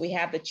that is we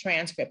have the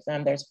transcripts.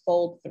 There's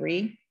fold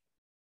 3.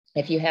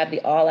 If you have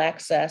the all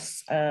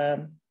access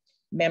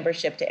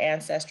membership to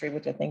Ancestry,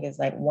 which I think is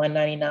like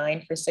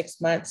 $199 for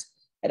 6 months,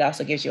 it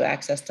also gives you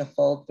access to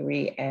fold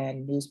 3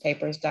 and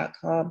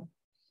newspapers.com.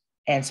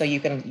 And so you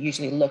can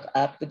usually look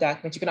up the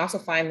documents. You can also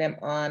find them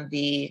on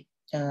the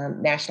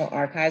National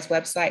Archives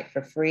website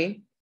for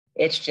free.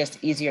 It's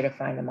just easier to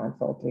find them on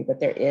fold 3, but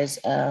there is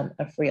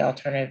a free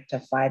alternative to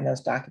find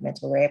those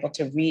documents where we're able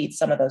to read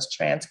some of those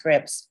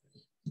transcripts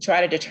to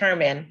try to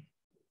determine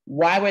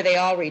why were they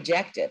all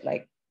rejected.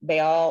 Like they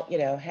all,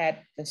 had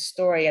the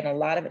story, and a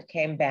lot of it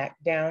came back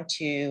down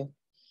to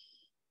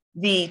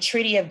the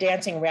Treaty of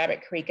Dancing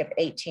Rabbit Creek of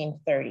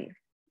 1830.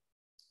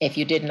 If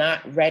you did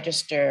not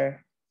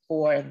register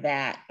for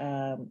that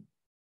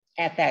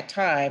at that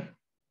time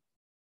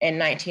in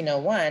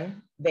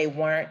 1901, they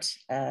weren't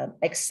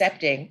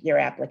accepting your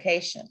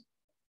application.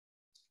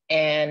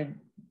 And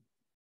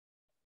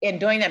in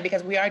doing that,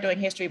 because we are doing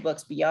history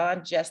books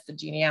beyond just the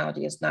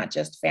genealogy, it's not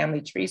just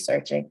family tree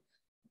searching,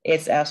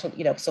 it's also,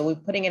 so we're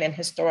putting it in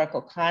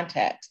historical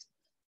context.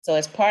 So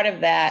as part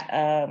of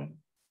that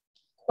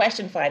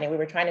question finding, we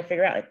were trying to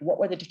figure out like, what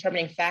were the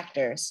determining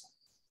factors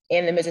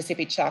in the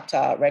Mississippi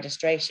Choctaw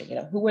registration?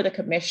 Who were the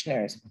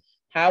commissioners?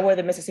 How were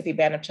the Mississippi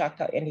Band of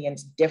Choctaw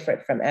Indians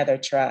different from other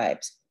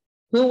tribes?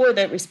 Who were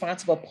the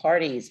responsible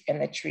parties in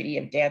the Treaty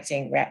of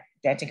Dancing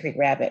Creek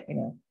Rabbit?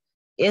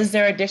 Is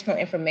there additional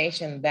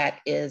information that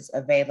is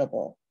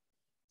available?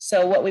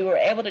 So what we were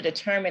able to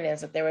determine is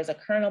that there was a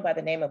colonel by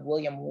the name of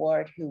William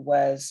Ward who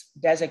was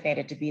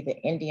designated to be the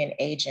Indian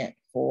agent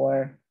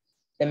for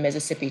the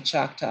Mississippi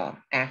Choctaw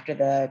after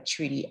the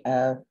Treaty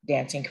of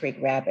Dancing Creek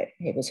Rabbit.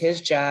 It was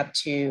his job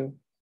to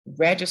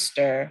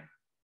register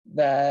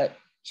the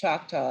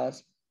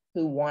Choctaws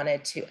who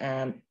wanted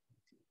to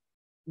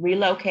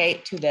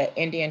relocate to the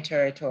Indian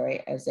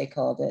Territory, as they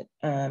called it,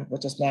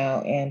 which is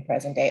now in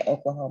present day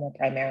Oklahoma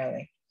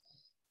primarily,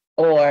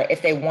 or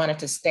if they wanted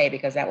to stay,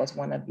 because that was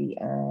one of the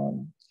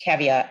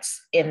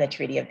caveats in the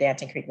Treaty of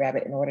Dancing Creek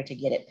Rabbit in order to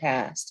get it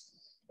passed,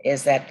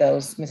 is that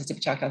those Mississippi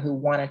Choctaw who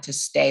wanted to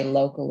stay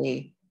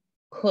locally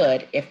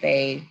could, if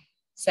they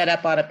set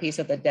up on a piece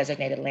of the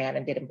designated land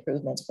and did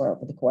improvements for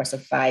over the course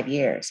of 5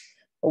 years.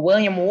 But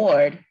William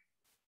Ward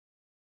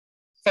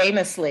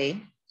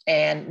famously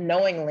and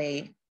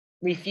knowingly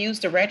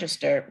refused to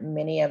register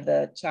many of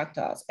the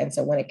Choctaws. And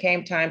so when it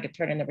came time to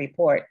turn in the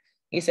report,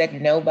 he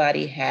said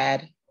nobody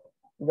had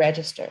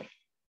registered.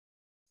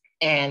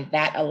 And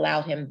that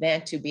allowed him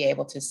then to be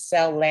able to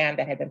sell land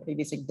that had been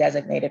previously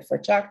designated for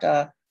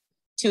Choctaw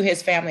to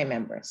his family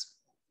members,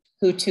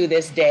 who to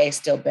this day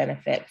still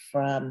benefit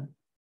from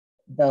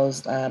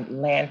those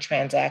land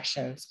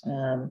transactions.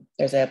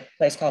 There's a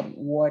place called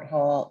Ward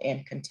Hall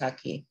in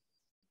Kentucky.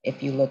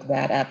 If you look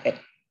that up, it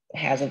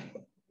has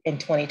in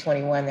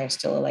 2021, there's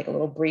still like a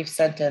little brief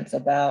sentence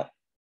about,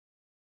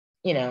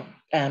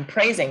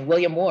 praising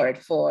William Ward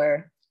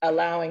for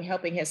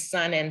helping his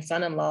son and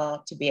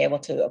son-in-law to be able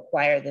to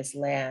acquire this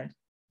land.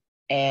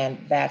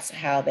 And that's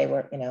how they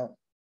were,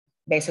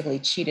 basically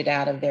cheated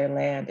out of their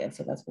land. And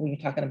so that's when you're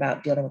talking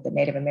about dealing with the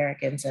Native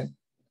Americans and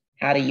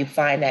how do you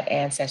find that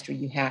ancestry?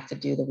 You have to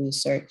do the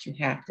research, you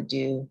have to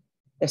do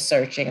the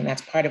searching. And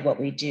that's part of what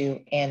we do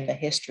in the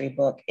history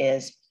book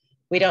is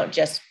we don't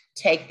just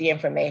take the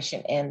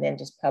information and then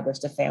just publish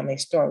the family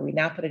story. We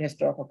now put in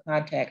historical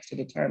context to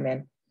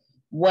determine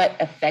what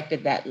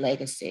affected that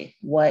legacy,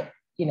 what,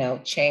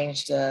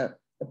 changed the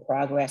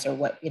progress, or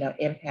what,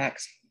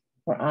 impacts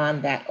were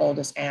on that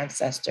oldest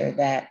ancestor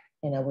that,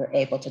 we're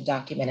able to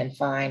document and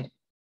find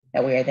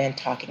that we are then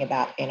talking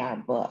about in our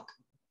book.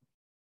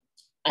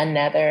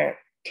 Another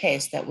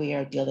case that we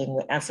are dealing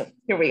with, so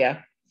here we go.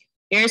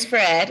 Here's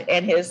Fred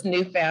and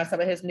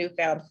some of his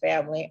newfound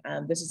family.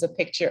 This is a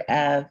picture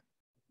of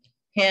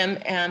him,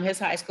 his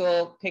high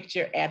school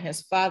picture, and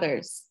his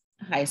father's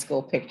high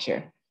school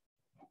picture.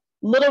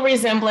 little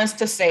resemblance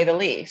to say the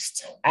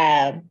least.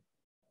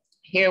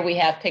 Here we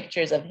have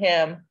pictures of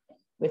him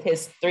with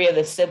his three of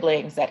the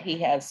siblings that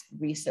he has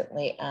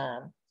recently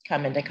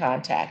come into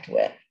contact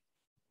with.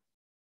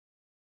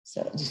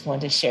 So I just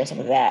wanted to share some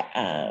of that.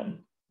 I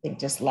think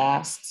just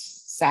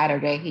last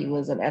Saturday, he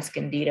was in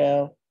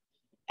Escondido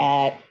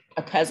at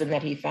a cousin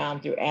that he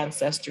found through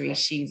Ancestry.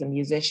 She's a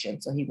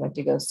musician, so he went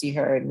to go see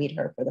her and meet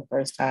her for the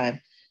first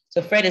time.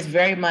 So Fred is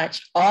very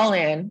much all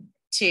in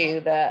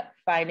to the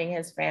finding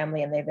his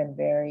family, and they've been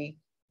very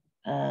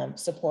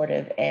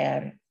supportive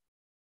and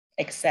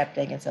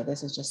accepting. And so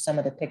this is just some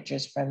of the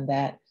pictures from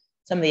that,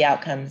 some of the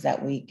outcomes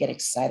that we get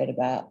excited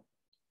about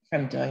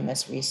from doing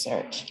this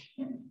research.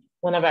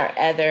 One of our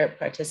other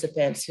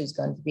participants who's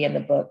going to be in the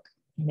book,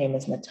 her name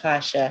is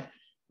Natasha.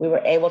 We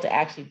were able to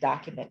actually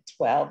document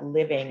 12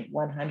 living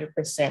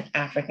 100%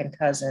 African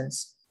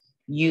cousins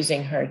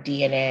using her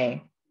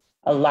DNA.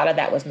 A lot of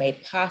that was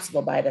made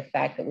possible by the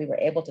fact that we were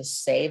able to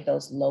save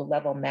those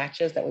low-level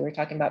matches that we were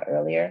talking about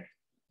earlier.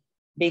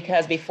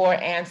 Because before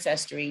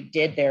Ancestry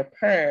did their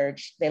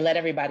purge, they let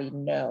everybody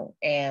know.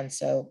 And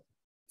so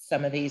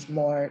some of these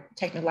more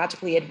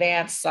technologically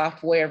advanced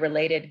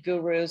software-related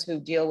gurus who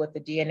deal with the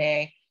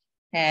DNA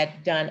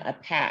had done a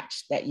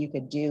patch that you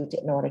could do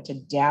in order to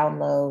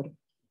download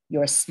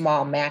your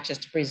small matches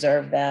to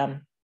preserve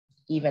them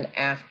even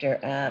after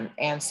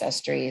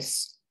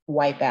Ancestry's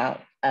wipeout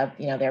of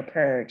their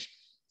purge.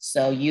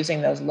 So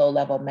using those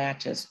low-level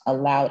matches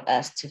allowed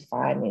us to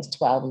find these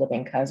 12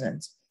 living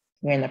cousins.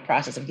 We're in the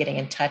process of getting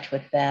in touch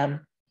with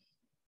them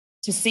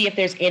to see if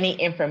there's any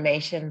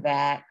information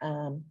that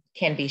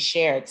can be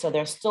shared. So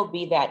there'll still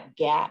be that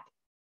gap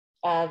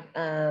of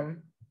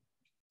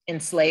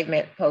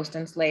enslavement,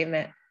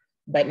 post-enslavement,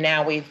 but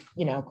now we've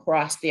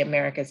crossed the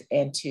Americas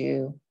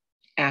into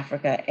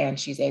Africa, and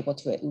she's able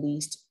to at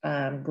least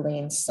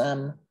glean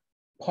some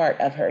part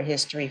of her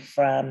history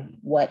from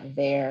what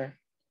their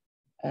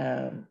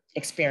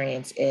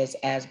experience is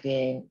as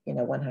being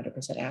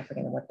 100%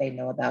 African and what they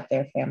know about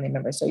their family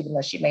members. So even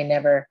though she may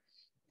never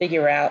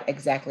figure out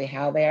exactly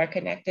how they are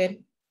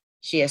connected,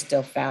 she has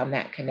still found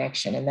that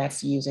connection, and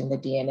that's using the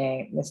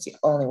DNA. That's the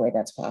only way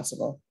that's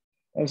possible.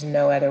 There's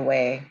no other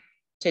way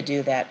to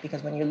do that,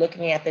 because when you're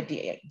looking at the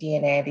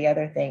DNA, the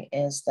other thing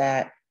is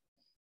that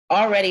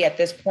already at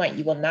this point,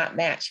 you will not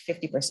match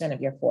 50%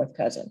 of your fourth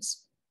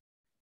cousins.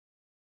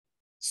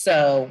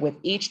 So with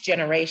each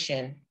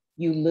generation,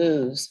 you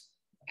lose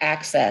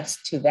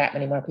access to that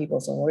many more people.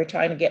 So when we're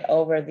trying to get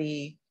over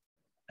the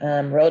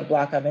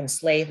roadblock of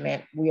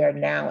enslavement, we are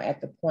now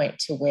at the point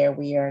to where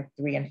we are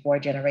 3 and 4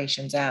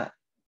 generations out.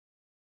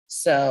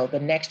 So the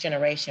next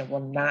generation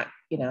will not,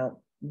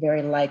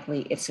 very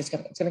likely, it's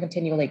going to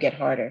continually get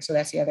harder. So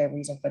that's the other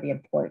reason for the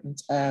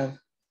importance of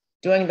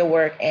doing the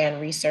work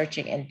and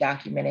researching and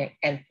documenting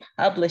and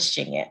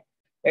publishing it.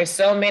 There's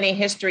so many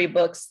history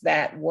books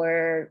that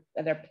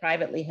they're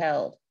privately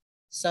held.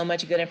 So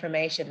much good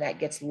information that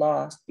gets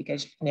lost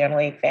because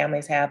generally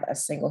families have a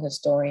single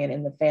historian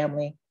in the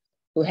family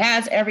who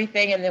has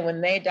everything. And then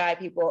when they die,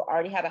 people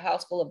already have a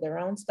house full of their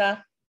own stuff.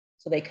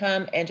 So they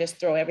come and just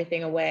throw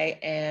everything away,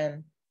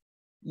 and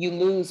you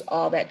lose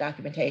all that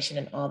documentation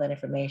and all that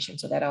information.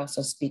 So that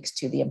also speaks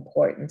to the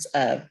importance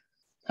of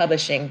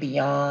publishing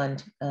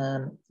beyond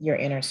your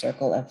inner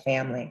circle of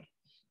family.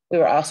 We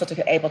were also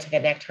able to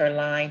connect her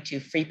line to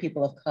free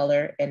people of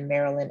color in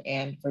Maryland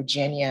and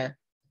Virginia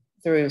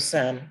through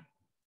some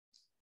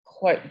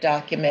court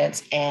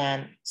documents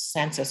and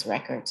census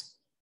records.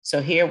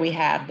 So here we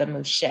have the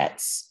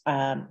Mouchettes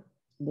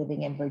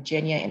living in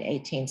Virginia in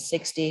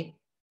 1860.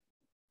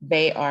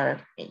 They are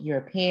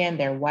European,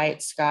 they're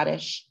white,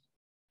 Scottish.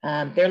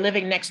 They're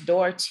living next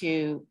door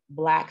to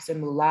Blacks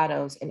and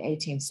mulattoes in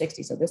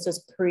 1860. So this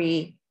is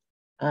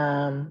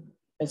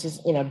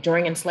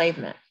during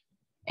enslavement.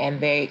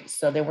 And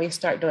then we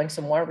start doing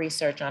some more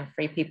research on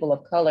free people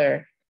of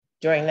color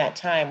during that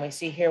time. We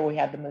see here we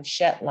have the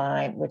Mouchette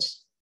line, which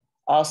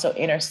also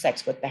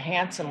intersects with the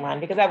Hanson line,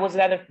 because that was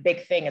another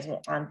big thing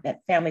that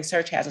Family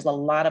Search has, is a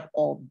lot of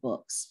old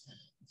books,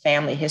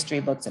 family history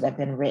books that have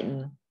been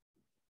written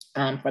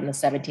from the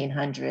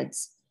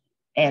 1700s.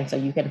 And so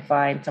you can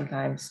find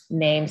sometimes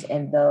names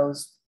in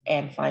those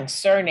and find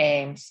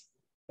surnames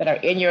that are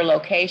in your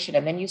location.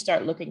 And then you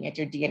start looking at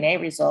your DNA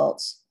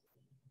results,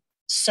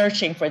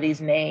 searching for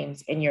these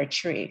names in your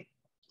tree.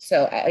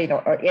 So,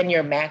 or in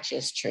your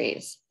matches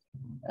trees.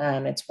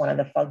 It's one of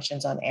the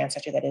functions on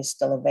Ancestry that is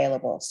still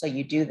available. So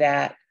you do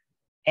that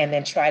and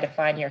then try to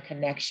find your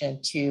connection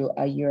to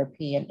a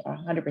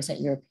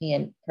 100%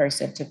 European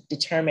person to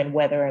determine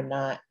whether or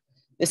not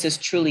this is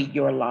truly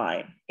your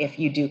line. If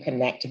you do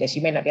connect to this,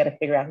 you may not be able to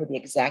figure out who the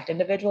exact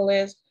individual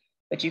is,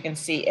 but you can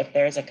see if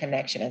there's a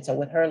connection. And so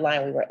with her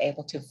line, we were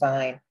able to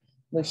find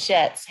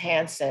Mouchettes,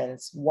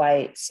 Hansons,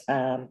 Whites,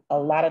 a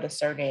lot of the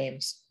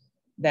surnames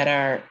that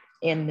are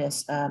in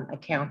this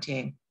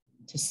accounting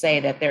to say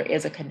that there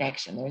is a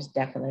connection. There's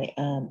definitely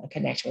a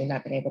connection. We've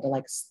not been able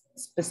to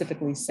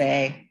specifically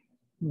say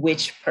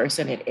which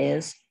person it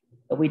is,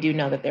 but we do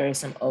know that there is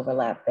some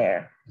overlap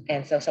there.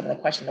 And so some of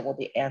the questions that we'll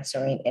be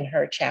answering in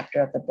her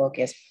chapter of the book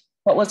is,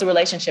 what was the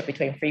relationship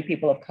between free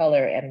people of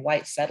color and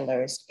white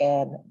settlers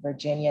in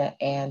Virginia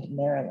and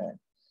Maryland?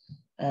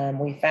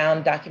 We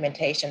found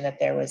documentation that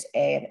there was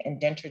an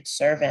indentured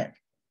servant.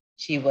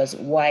 She was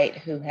white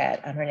who had,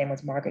 her name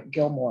was Margaret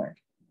Gilmore.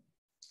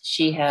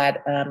 She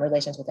had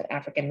relations with an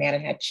African man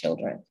and had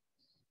children.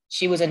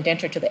 She was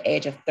indentured to the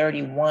age of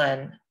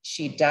 31.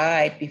 She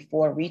died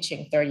before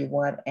reaching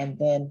 31, and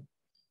then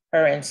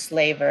her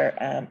enslaver,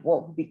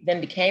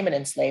 then became an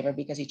enslaver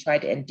because he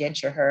tried to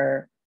indenture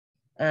her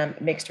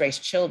mixed race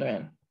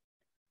children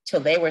till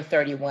they were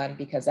 31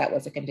 because that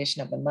was a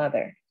condition of the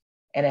mother.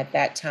 And at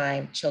that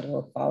time, children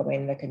were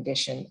following the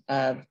condition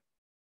of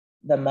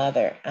the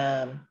mother.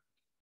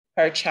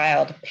 Her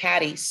child,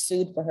 Patty,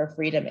 sued for her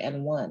freedom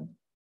and won.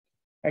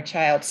 Her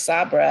child,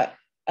 Sabra,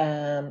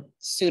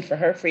 sued for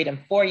her freedom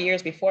 4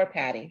 years before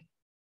Patty,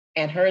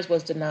 and hers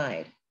was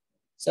denied.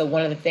 So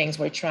one of the things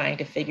we're trying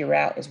to figure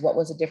out is what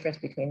was the difference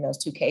between those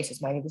two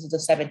cases. Mind you, this is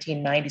the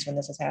 1790s when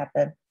this has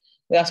happened.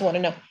 We also want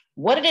to know,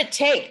 what did it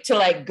take to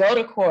like go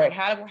to court?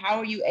 How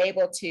are you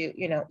able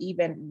to,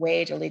 even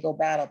wage a legal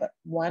battle? But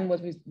one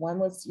was,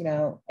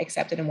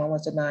 accepted and one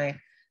was denied.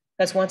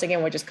 Because once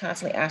again, we're just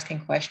constantly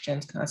asking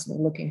questions,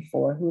 constantly looking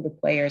for who the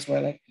players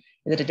were. Like,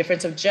 is it a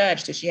difference of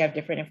judge? Does she have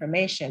different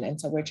information? And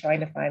so we're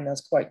trying to find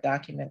those court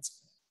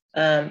documents.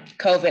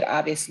 COVID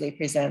obviously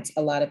presents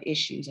a lot of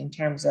issues in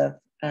terms of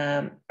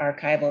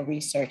archival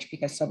research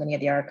because so many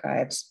of the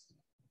archives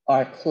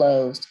are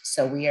closed.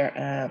 So we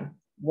are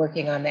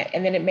working on that.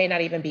 And then it may not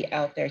even be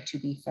out there to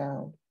be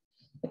found.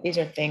 But these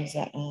are things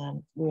that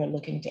we are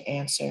looking to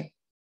answer.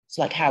 It's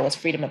like, how was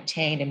freedom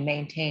obtained and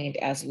maintained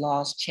as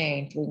laws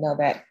changed? We know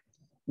that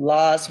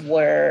laws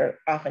were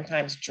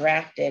oftentimes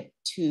drafted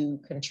to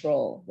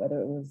control, whether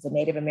it was the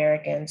Native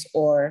Americans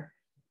or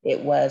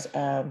it was,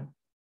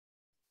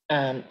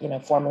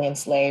 formerly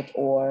enslaved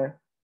or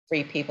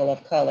free people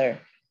of color,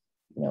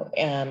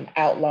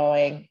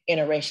 outlawing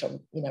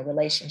interracial,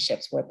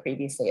 relationships where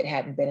previously it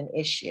hadn't been an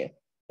issue.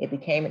 It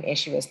became an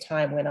issue as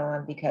time went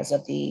on because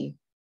of the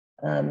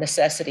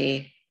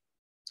necessity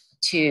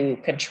to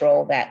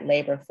control that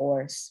labor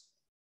force,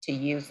 to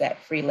use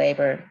that free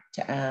labor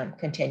to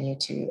continue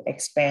to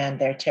expand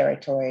their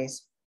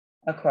territories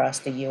across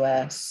the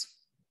US.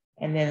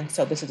 And then,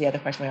 so this is the other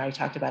question we already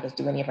talked about, is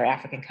do any of her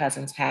African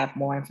cousins have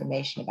more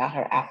information about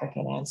her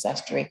African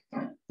ancestry?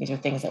 These are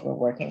things that we're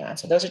working on.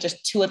 So those are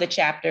just two of the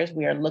chapters.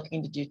 We are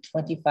looking to do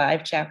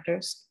 25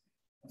 chapters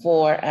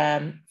for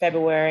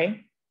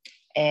February.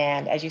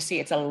 And as you see,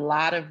 it's a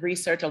lot of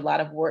research, a lot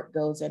of work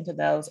goes into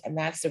those. And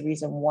that's the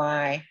reason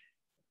why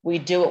we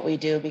do what we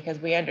do, because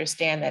we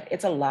understand that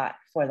it's a lot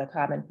for the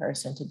common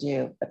person to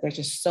do, but there's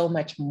just so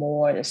much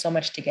more. There's so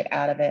much to get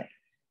out of it.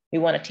 We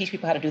want to teach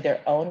people how to do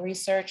their own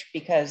research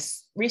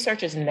because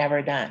research is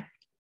never done.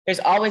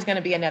 There's always going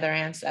to be another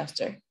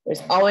ancestor.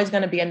 There's always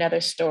going to be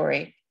another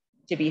story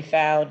to be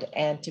found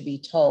and to be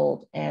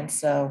told. And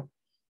so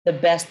the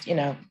best,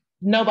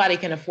 nobody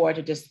can afford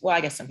to just, well,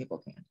 I guess some people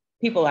can.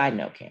 People I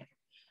know can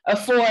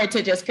afford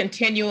to just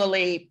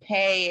continually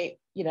pay,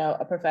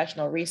 a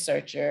professional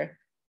researcher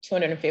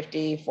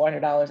 $250,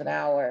 $400 an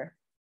hour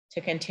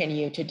to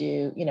continue to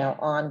do,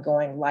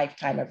 ongoing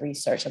lifetime of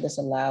research. So this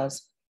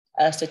allows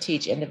us to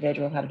teach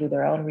individuals how to do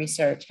their own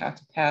research, how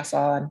to pass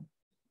on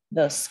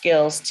those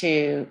skills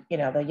to,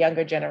 the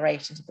younger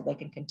generations so that they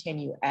can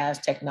continue as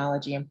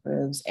technology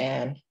improves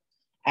and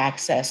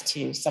access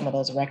to some of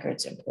those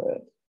records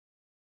improve.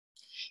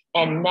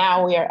 And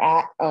now we are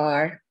at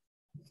our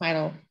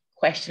final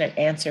question and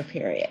answer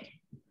period.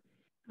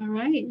 All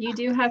right, you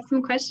do have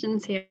some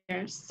questions here.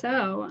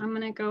 So I'm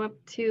going to go up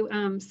to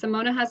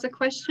Simona has a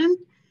question,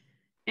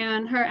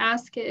 and her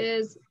ask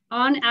is,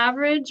 on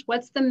average,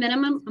 what's the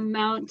minimum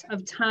amount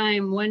of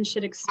time one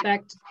should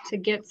expect to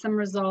get some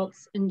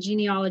results in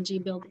genealogy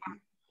building?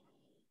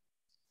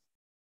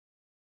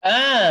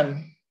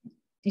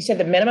 You said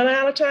the minimum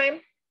amount of time?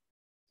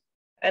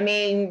 I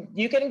mean,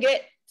 you can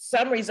get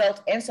some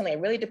results instantly. It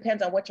really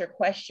depends on what your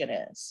question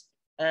is,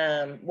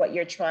 what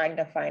you're trying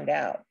to find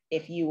out,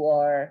 if you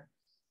are,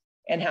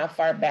 and how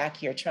far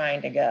back you're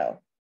trying to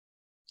go.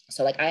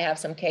 So like I have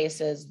some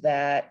cases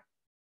that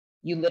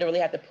you literally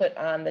have to put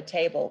on the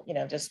table,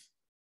 just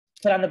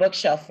put on the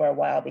bookshelf for a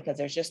while because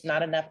there's just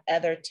not enough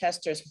other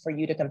testers for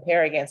you to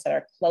compare against that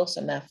are close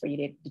enough for you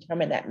to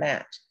determine that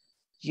match.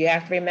 You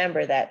have to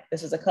remember that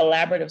this is a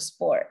collaborative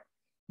sport.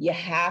 You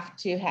have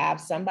to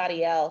have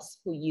somebody else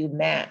who you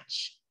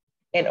match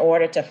in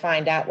order to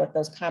find out what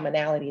those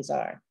commonalities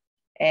are.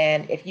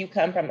 And if you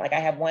come from, like I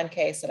have one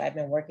case that I've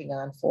been working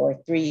on for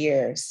 3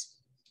 years.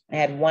 I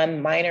had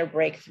one minor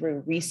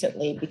breakthrough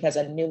recently because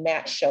a new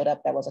match showed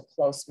up that was a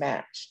close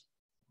match.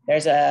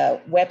 There's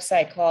a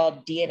website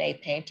called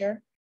DNA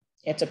Painter.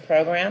 It's a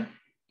program,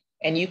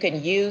 and you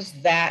can use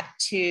that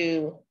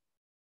to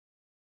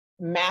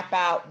map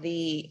out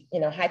the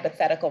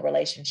hypothetical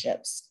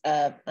relationships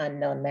of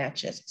unknown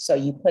matches. So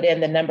you put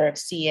in the number of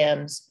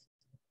CMs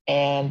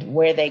and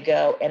where they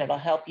go, and it'll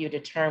help you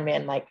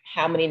determine like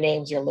how many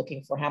names you're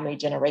looking for, how many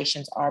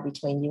generations are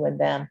between you and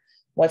them.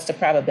 What's the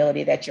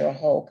probability that you're a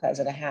whole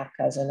cousin, a half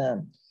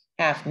cousin,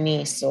 half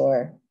niece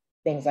or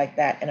things like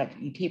that. And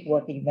you keep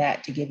working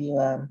that to give you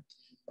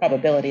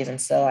probabilities.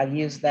 And so I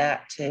use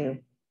that to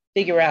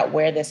figure out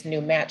where this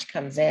new match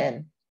comes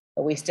in,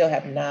 but we still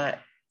have not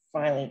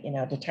finally,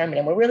 determined.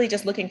 And we're really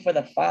just looking for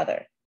the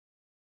father.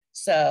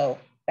 So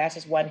that's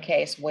just one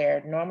case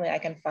where normally I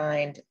can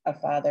find a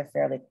father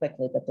fairly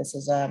quickly, but this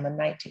is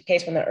a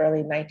case from the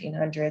early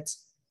 1900s.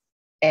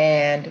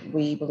 And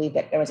we believe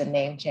that there was a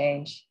name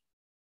change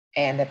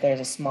and that there's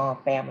a small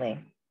family.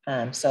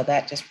 So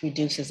that just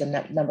reduces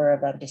the number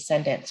of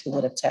descendants who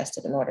would have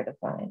tested in order to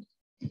find.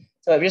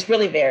 So it just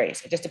really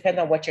varies. It just depends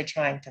on what you're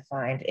trying to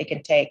find. It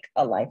can take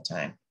a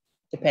lifetime,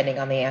 depending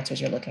on the answers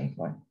you're looking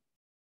for.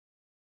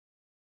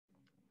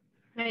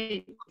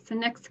 Right. So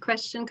next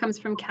question comes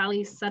from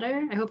Callie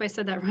Sutter. I hope I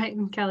said that right.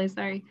 Callie,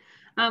 sorry.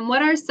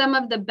 What are some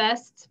of the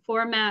best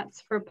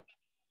formats for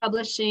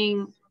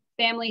publishing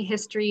family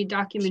history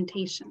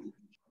documentation?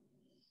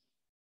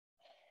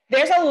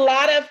 There's a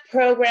lot of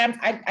programs.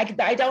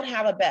 I don't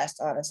have a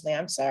best, honestly.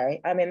 I'm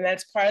sorry. I mean,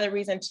 that's part of the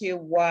reason too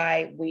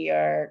why we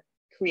are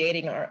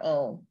creating our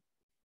own.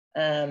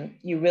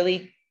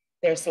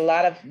 There's a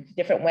lot of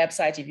different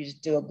websites. If you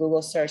just do a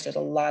Google search, there's a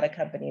lot of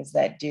companies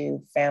that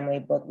do family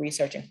book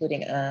research,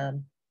 including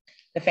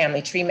the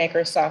Family Tree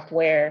Maker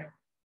software.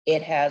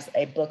 It has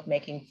a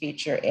bookmaking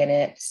feature in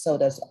it. So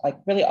does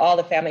really all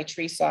the family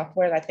tree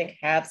software, I think,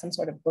 have some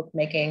sort of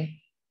bookmaking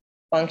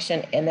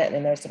function in it.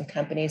 And there's some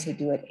companies who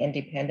do it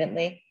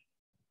independently.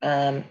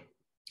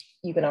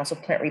 You can also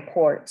print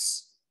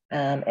reports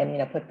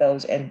and put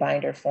those in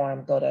binder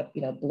form. Go to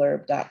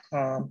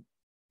blurb.com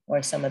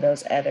or some of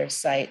those other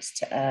sites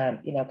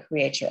to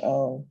create your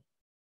own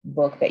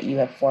book that you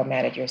have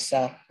formatted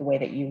yourself the way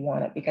that you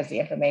want it, because the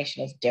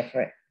information is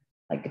different,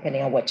 like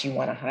depending on what you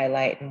want to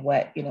highlight and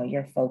what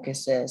your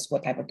focus is,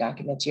 what type of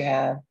documents you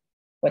have,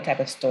 what type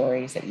of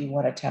stories that you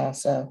want to tell.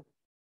 So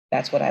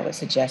that's what I would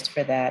suggest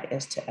for that,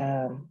 is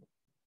to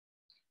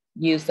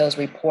use those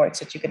reports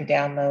that you can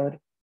download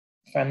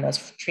from those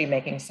tree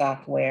making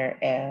software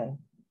and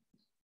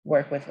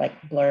work with like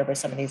Blurb or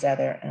some of these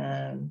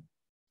other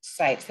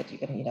sites that you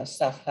can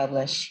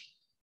self-publish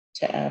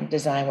to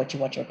design what you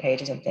want your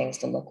pages and things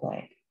to look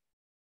like.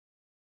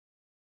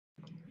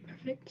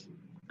 Perfect.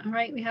 All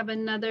right, we have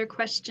another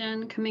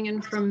question coming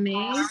in from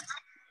May.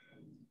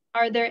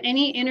 Are there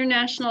any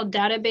international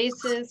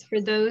databases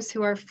for those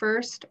who are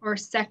first or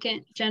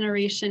second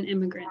generation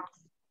immigrants?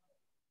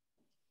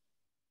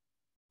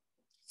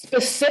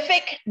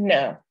 Specific?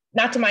 No,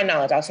 not to my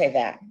knowledge, I'll say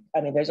that.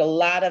 I mean, there's a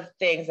lot of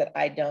things that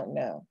I don't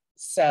know.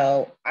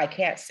 So I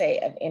can't say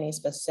of any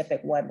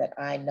specific one that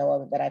I know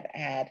of that I've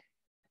had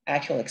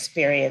actual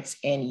experience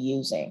in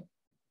using.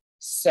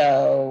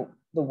 So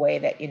the way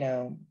that,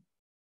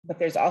 but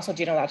there's also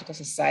genealogical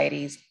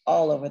societies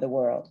all over the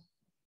world.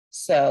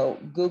 So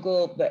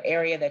Google the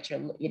area that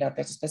you're, if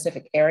there's a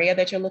specific area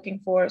that you're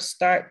looking for,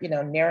 start,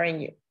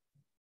 narrowing,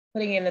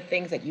 putting in the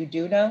things that you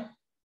do know,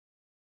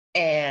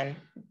 and,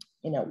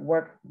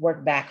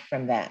 work back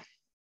from that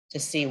to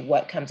see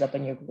what comes up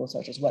in your Google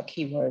searches, what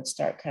keywords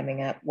start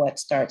coming up, what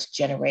starts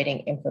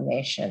generating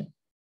information.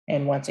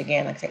 And once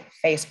again, like I say,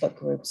 Facebook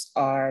groups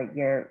are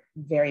your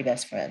very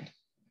best friend.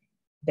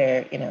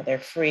 They're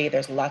free.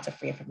 There's lots of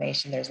free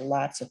information. There's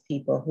lots of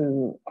people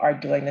who are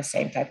doing the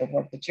same type of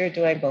work that you're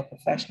doing, both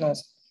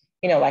professionals,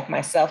 like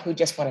myself, who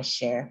just want to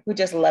share, who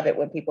just love it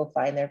when people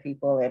find their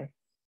people and,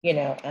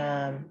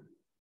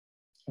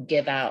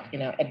 give out,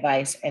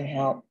 advice and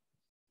help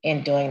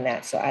in doing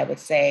that. So I would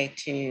say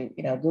to,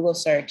 Google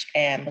search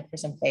and look for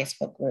some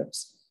Facebook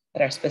groups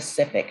that are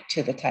specific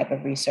to the type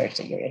of research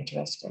that you're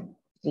interested in,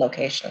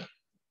 location.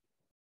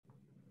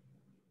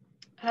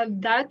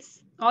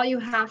 That's all you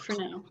have for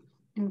now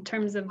in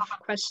terms of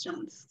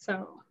questions.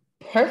 So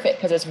perfect,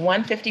 because it's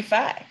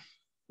 1:55.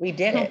 We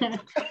did it.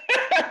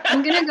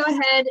 I'm gonna go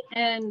ahead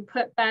and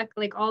put back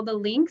like all the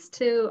links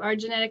to our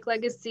Genetic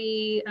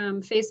Legacy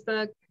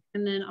Facebook,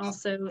 and then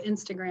also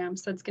Instagram.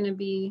 So it's gonna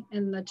be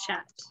in the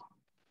chat.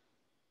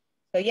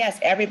 So yes,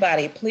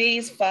 everybody,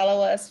 please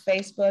follow us,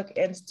 Facebook,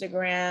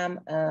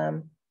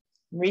 Instagram.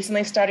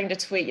 Recently starting to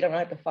tweet. You don't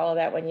have to follow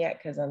that one yet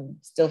because I'm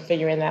still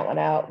figuring that one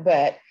out.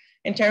 But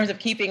in terms of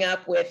keeping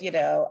up with,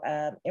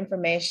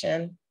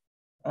 information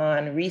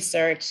on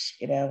research,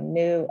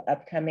 new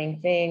upcoming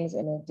things,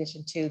 in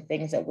addition to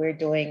things that we're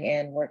doing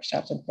in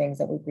workshops and things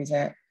that we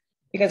present,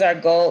 because our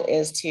goal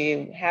is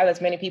to have as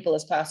many people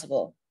as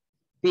possible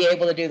be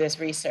able to do this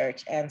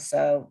research. And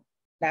so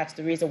that's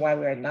the reason why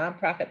we're a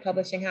nonprofit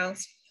publishing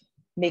house,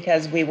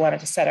 because we wanted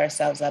to set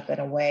ourselves up in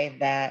a way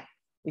that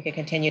we can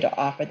continue to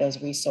offer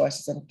those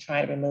resources and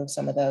try to remove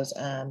some of those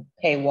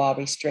paywall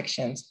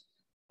restrictions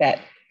that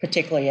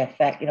particularly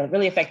affect,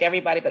 really affect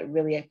everybody, but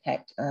really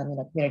affect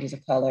communities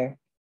of color,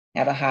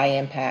 have a high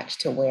impact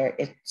to where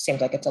it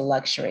seems like it's a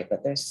luxury,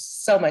 but there's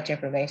so much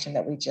information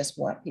that we just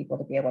want people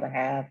to be able to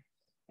have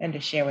and to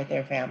share with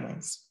their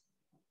families.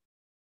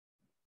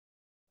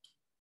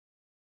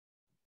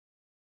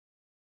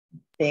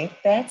 I think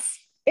that's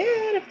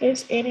it. If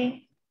there's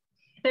any.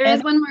 There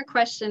is one more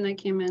question that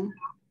came in.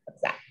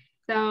 What's that?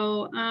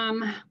 So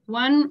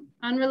one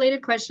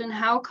unrelated question,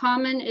 how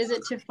common is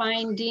it to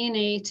find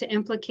DNA to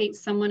implicate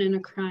someone in a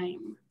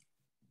crime?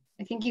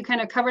 I think you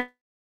kind of covered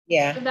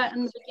that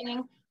in the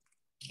beginning.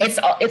 It's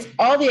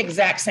all the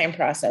exact same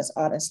process,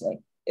 honestly.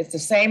 It's the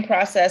same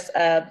process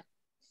of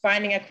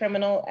finding a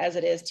criminal as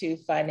it is to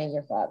finding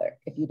your father,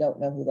 if you don't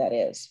know who that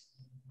is.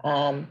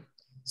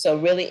 So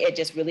really, it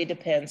just really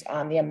depends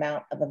on the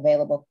amount of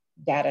available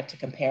data to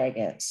compare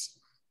against.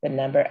 The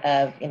number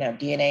of,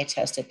 DNA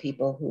tested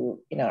people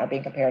who, are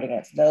being compared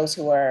against. Those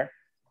who are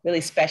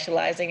really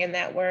specializing in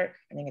that work.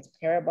 I think it's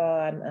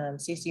Parabon,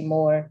 CeCe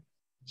Moore.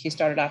 She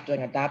started off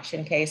doing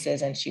adoption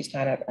cases, and she's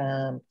kind of,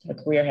 her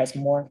career has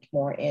morphed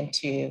more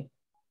into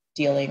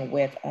dealing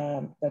with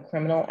the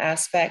criminal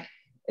aspect.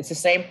 It's the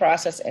same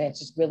process, and it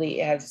just really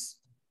has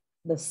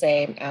the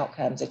same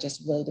outcomes. It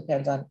just really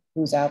depends on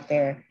who's out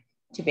there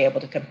to be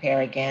able to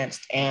compare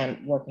against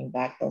and working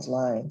back those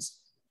lines.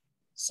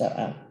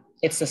 So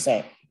it's the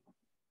same.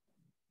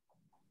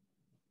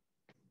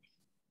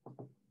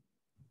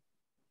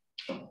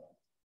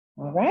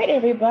 All right,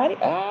 everybody.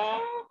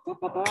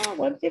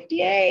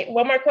 158.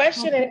 One more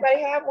question.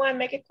 Anybody have one?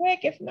 Make it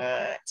quick. If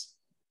not,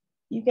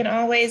 you can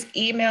always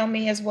email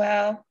me as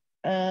well.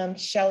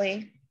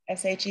 Shelly,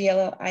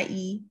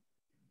 SHELLIE,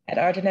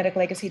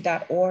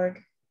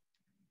 @ourgeneticlegacy.org.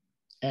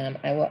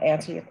 I will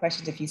answer your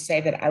questions if you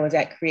say that I was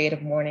at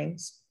Creative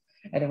Mornings.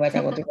 Otherwise, I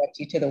will direct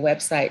you to the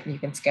website and you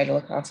can schedule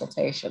a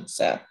consultation.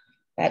 So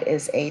that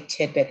is a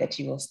tidbit that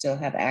you will still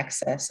have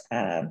access.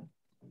 And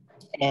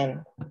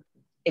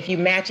if you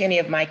match any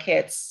of my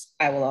kits,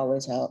 I will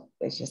always help.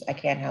 It's just, I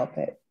can't help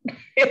it.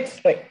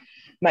 It's like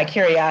my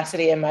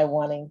curiosity and my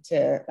wanting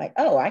to like,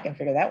 oh, I can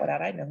figure that one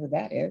out. I know who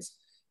that is.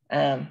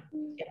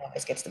 It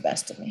always gets the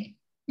best of me.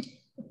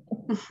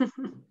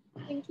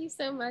 Thank you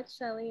so much,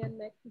 Shelly and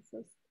Nick. This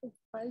was a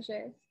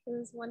pleasure. It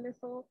was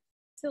wonderful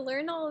to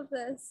learn all of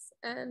this,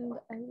 and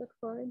I look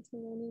forward to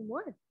learning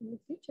more in the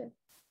future.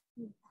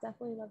 I'd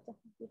definitely love to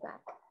have you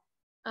back.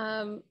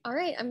 All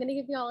right, I'm gonna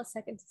give you all a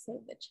second to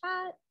save the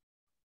chat.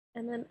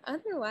 And then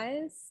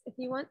otherwise, if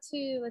you want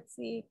to, let's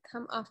see,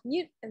 come off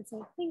mute and say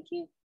thank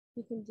you,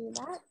 you can do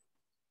that.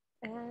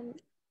 And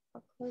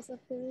I'll close up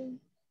the room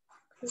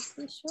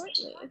quickly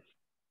shortly.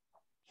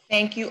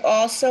 Thank you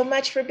all so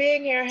much for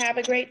being here. Have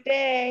a great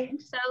day.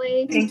 Thanks,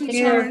 Shelly. Thank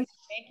you. Thank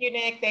you,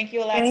 Nick. Thank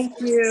you, Alexa.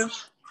 Thank you.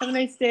 Have a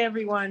nice day,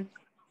 everyone.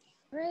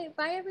 All right,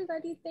 bye,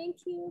 everybody.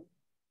 Thank you.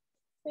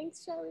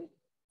 Thanks, Shelly.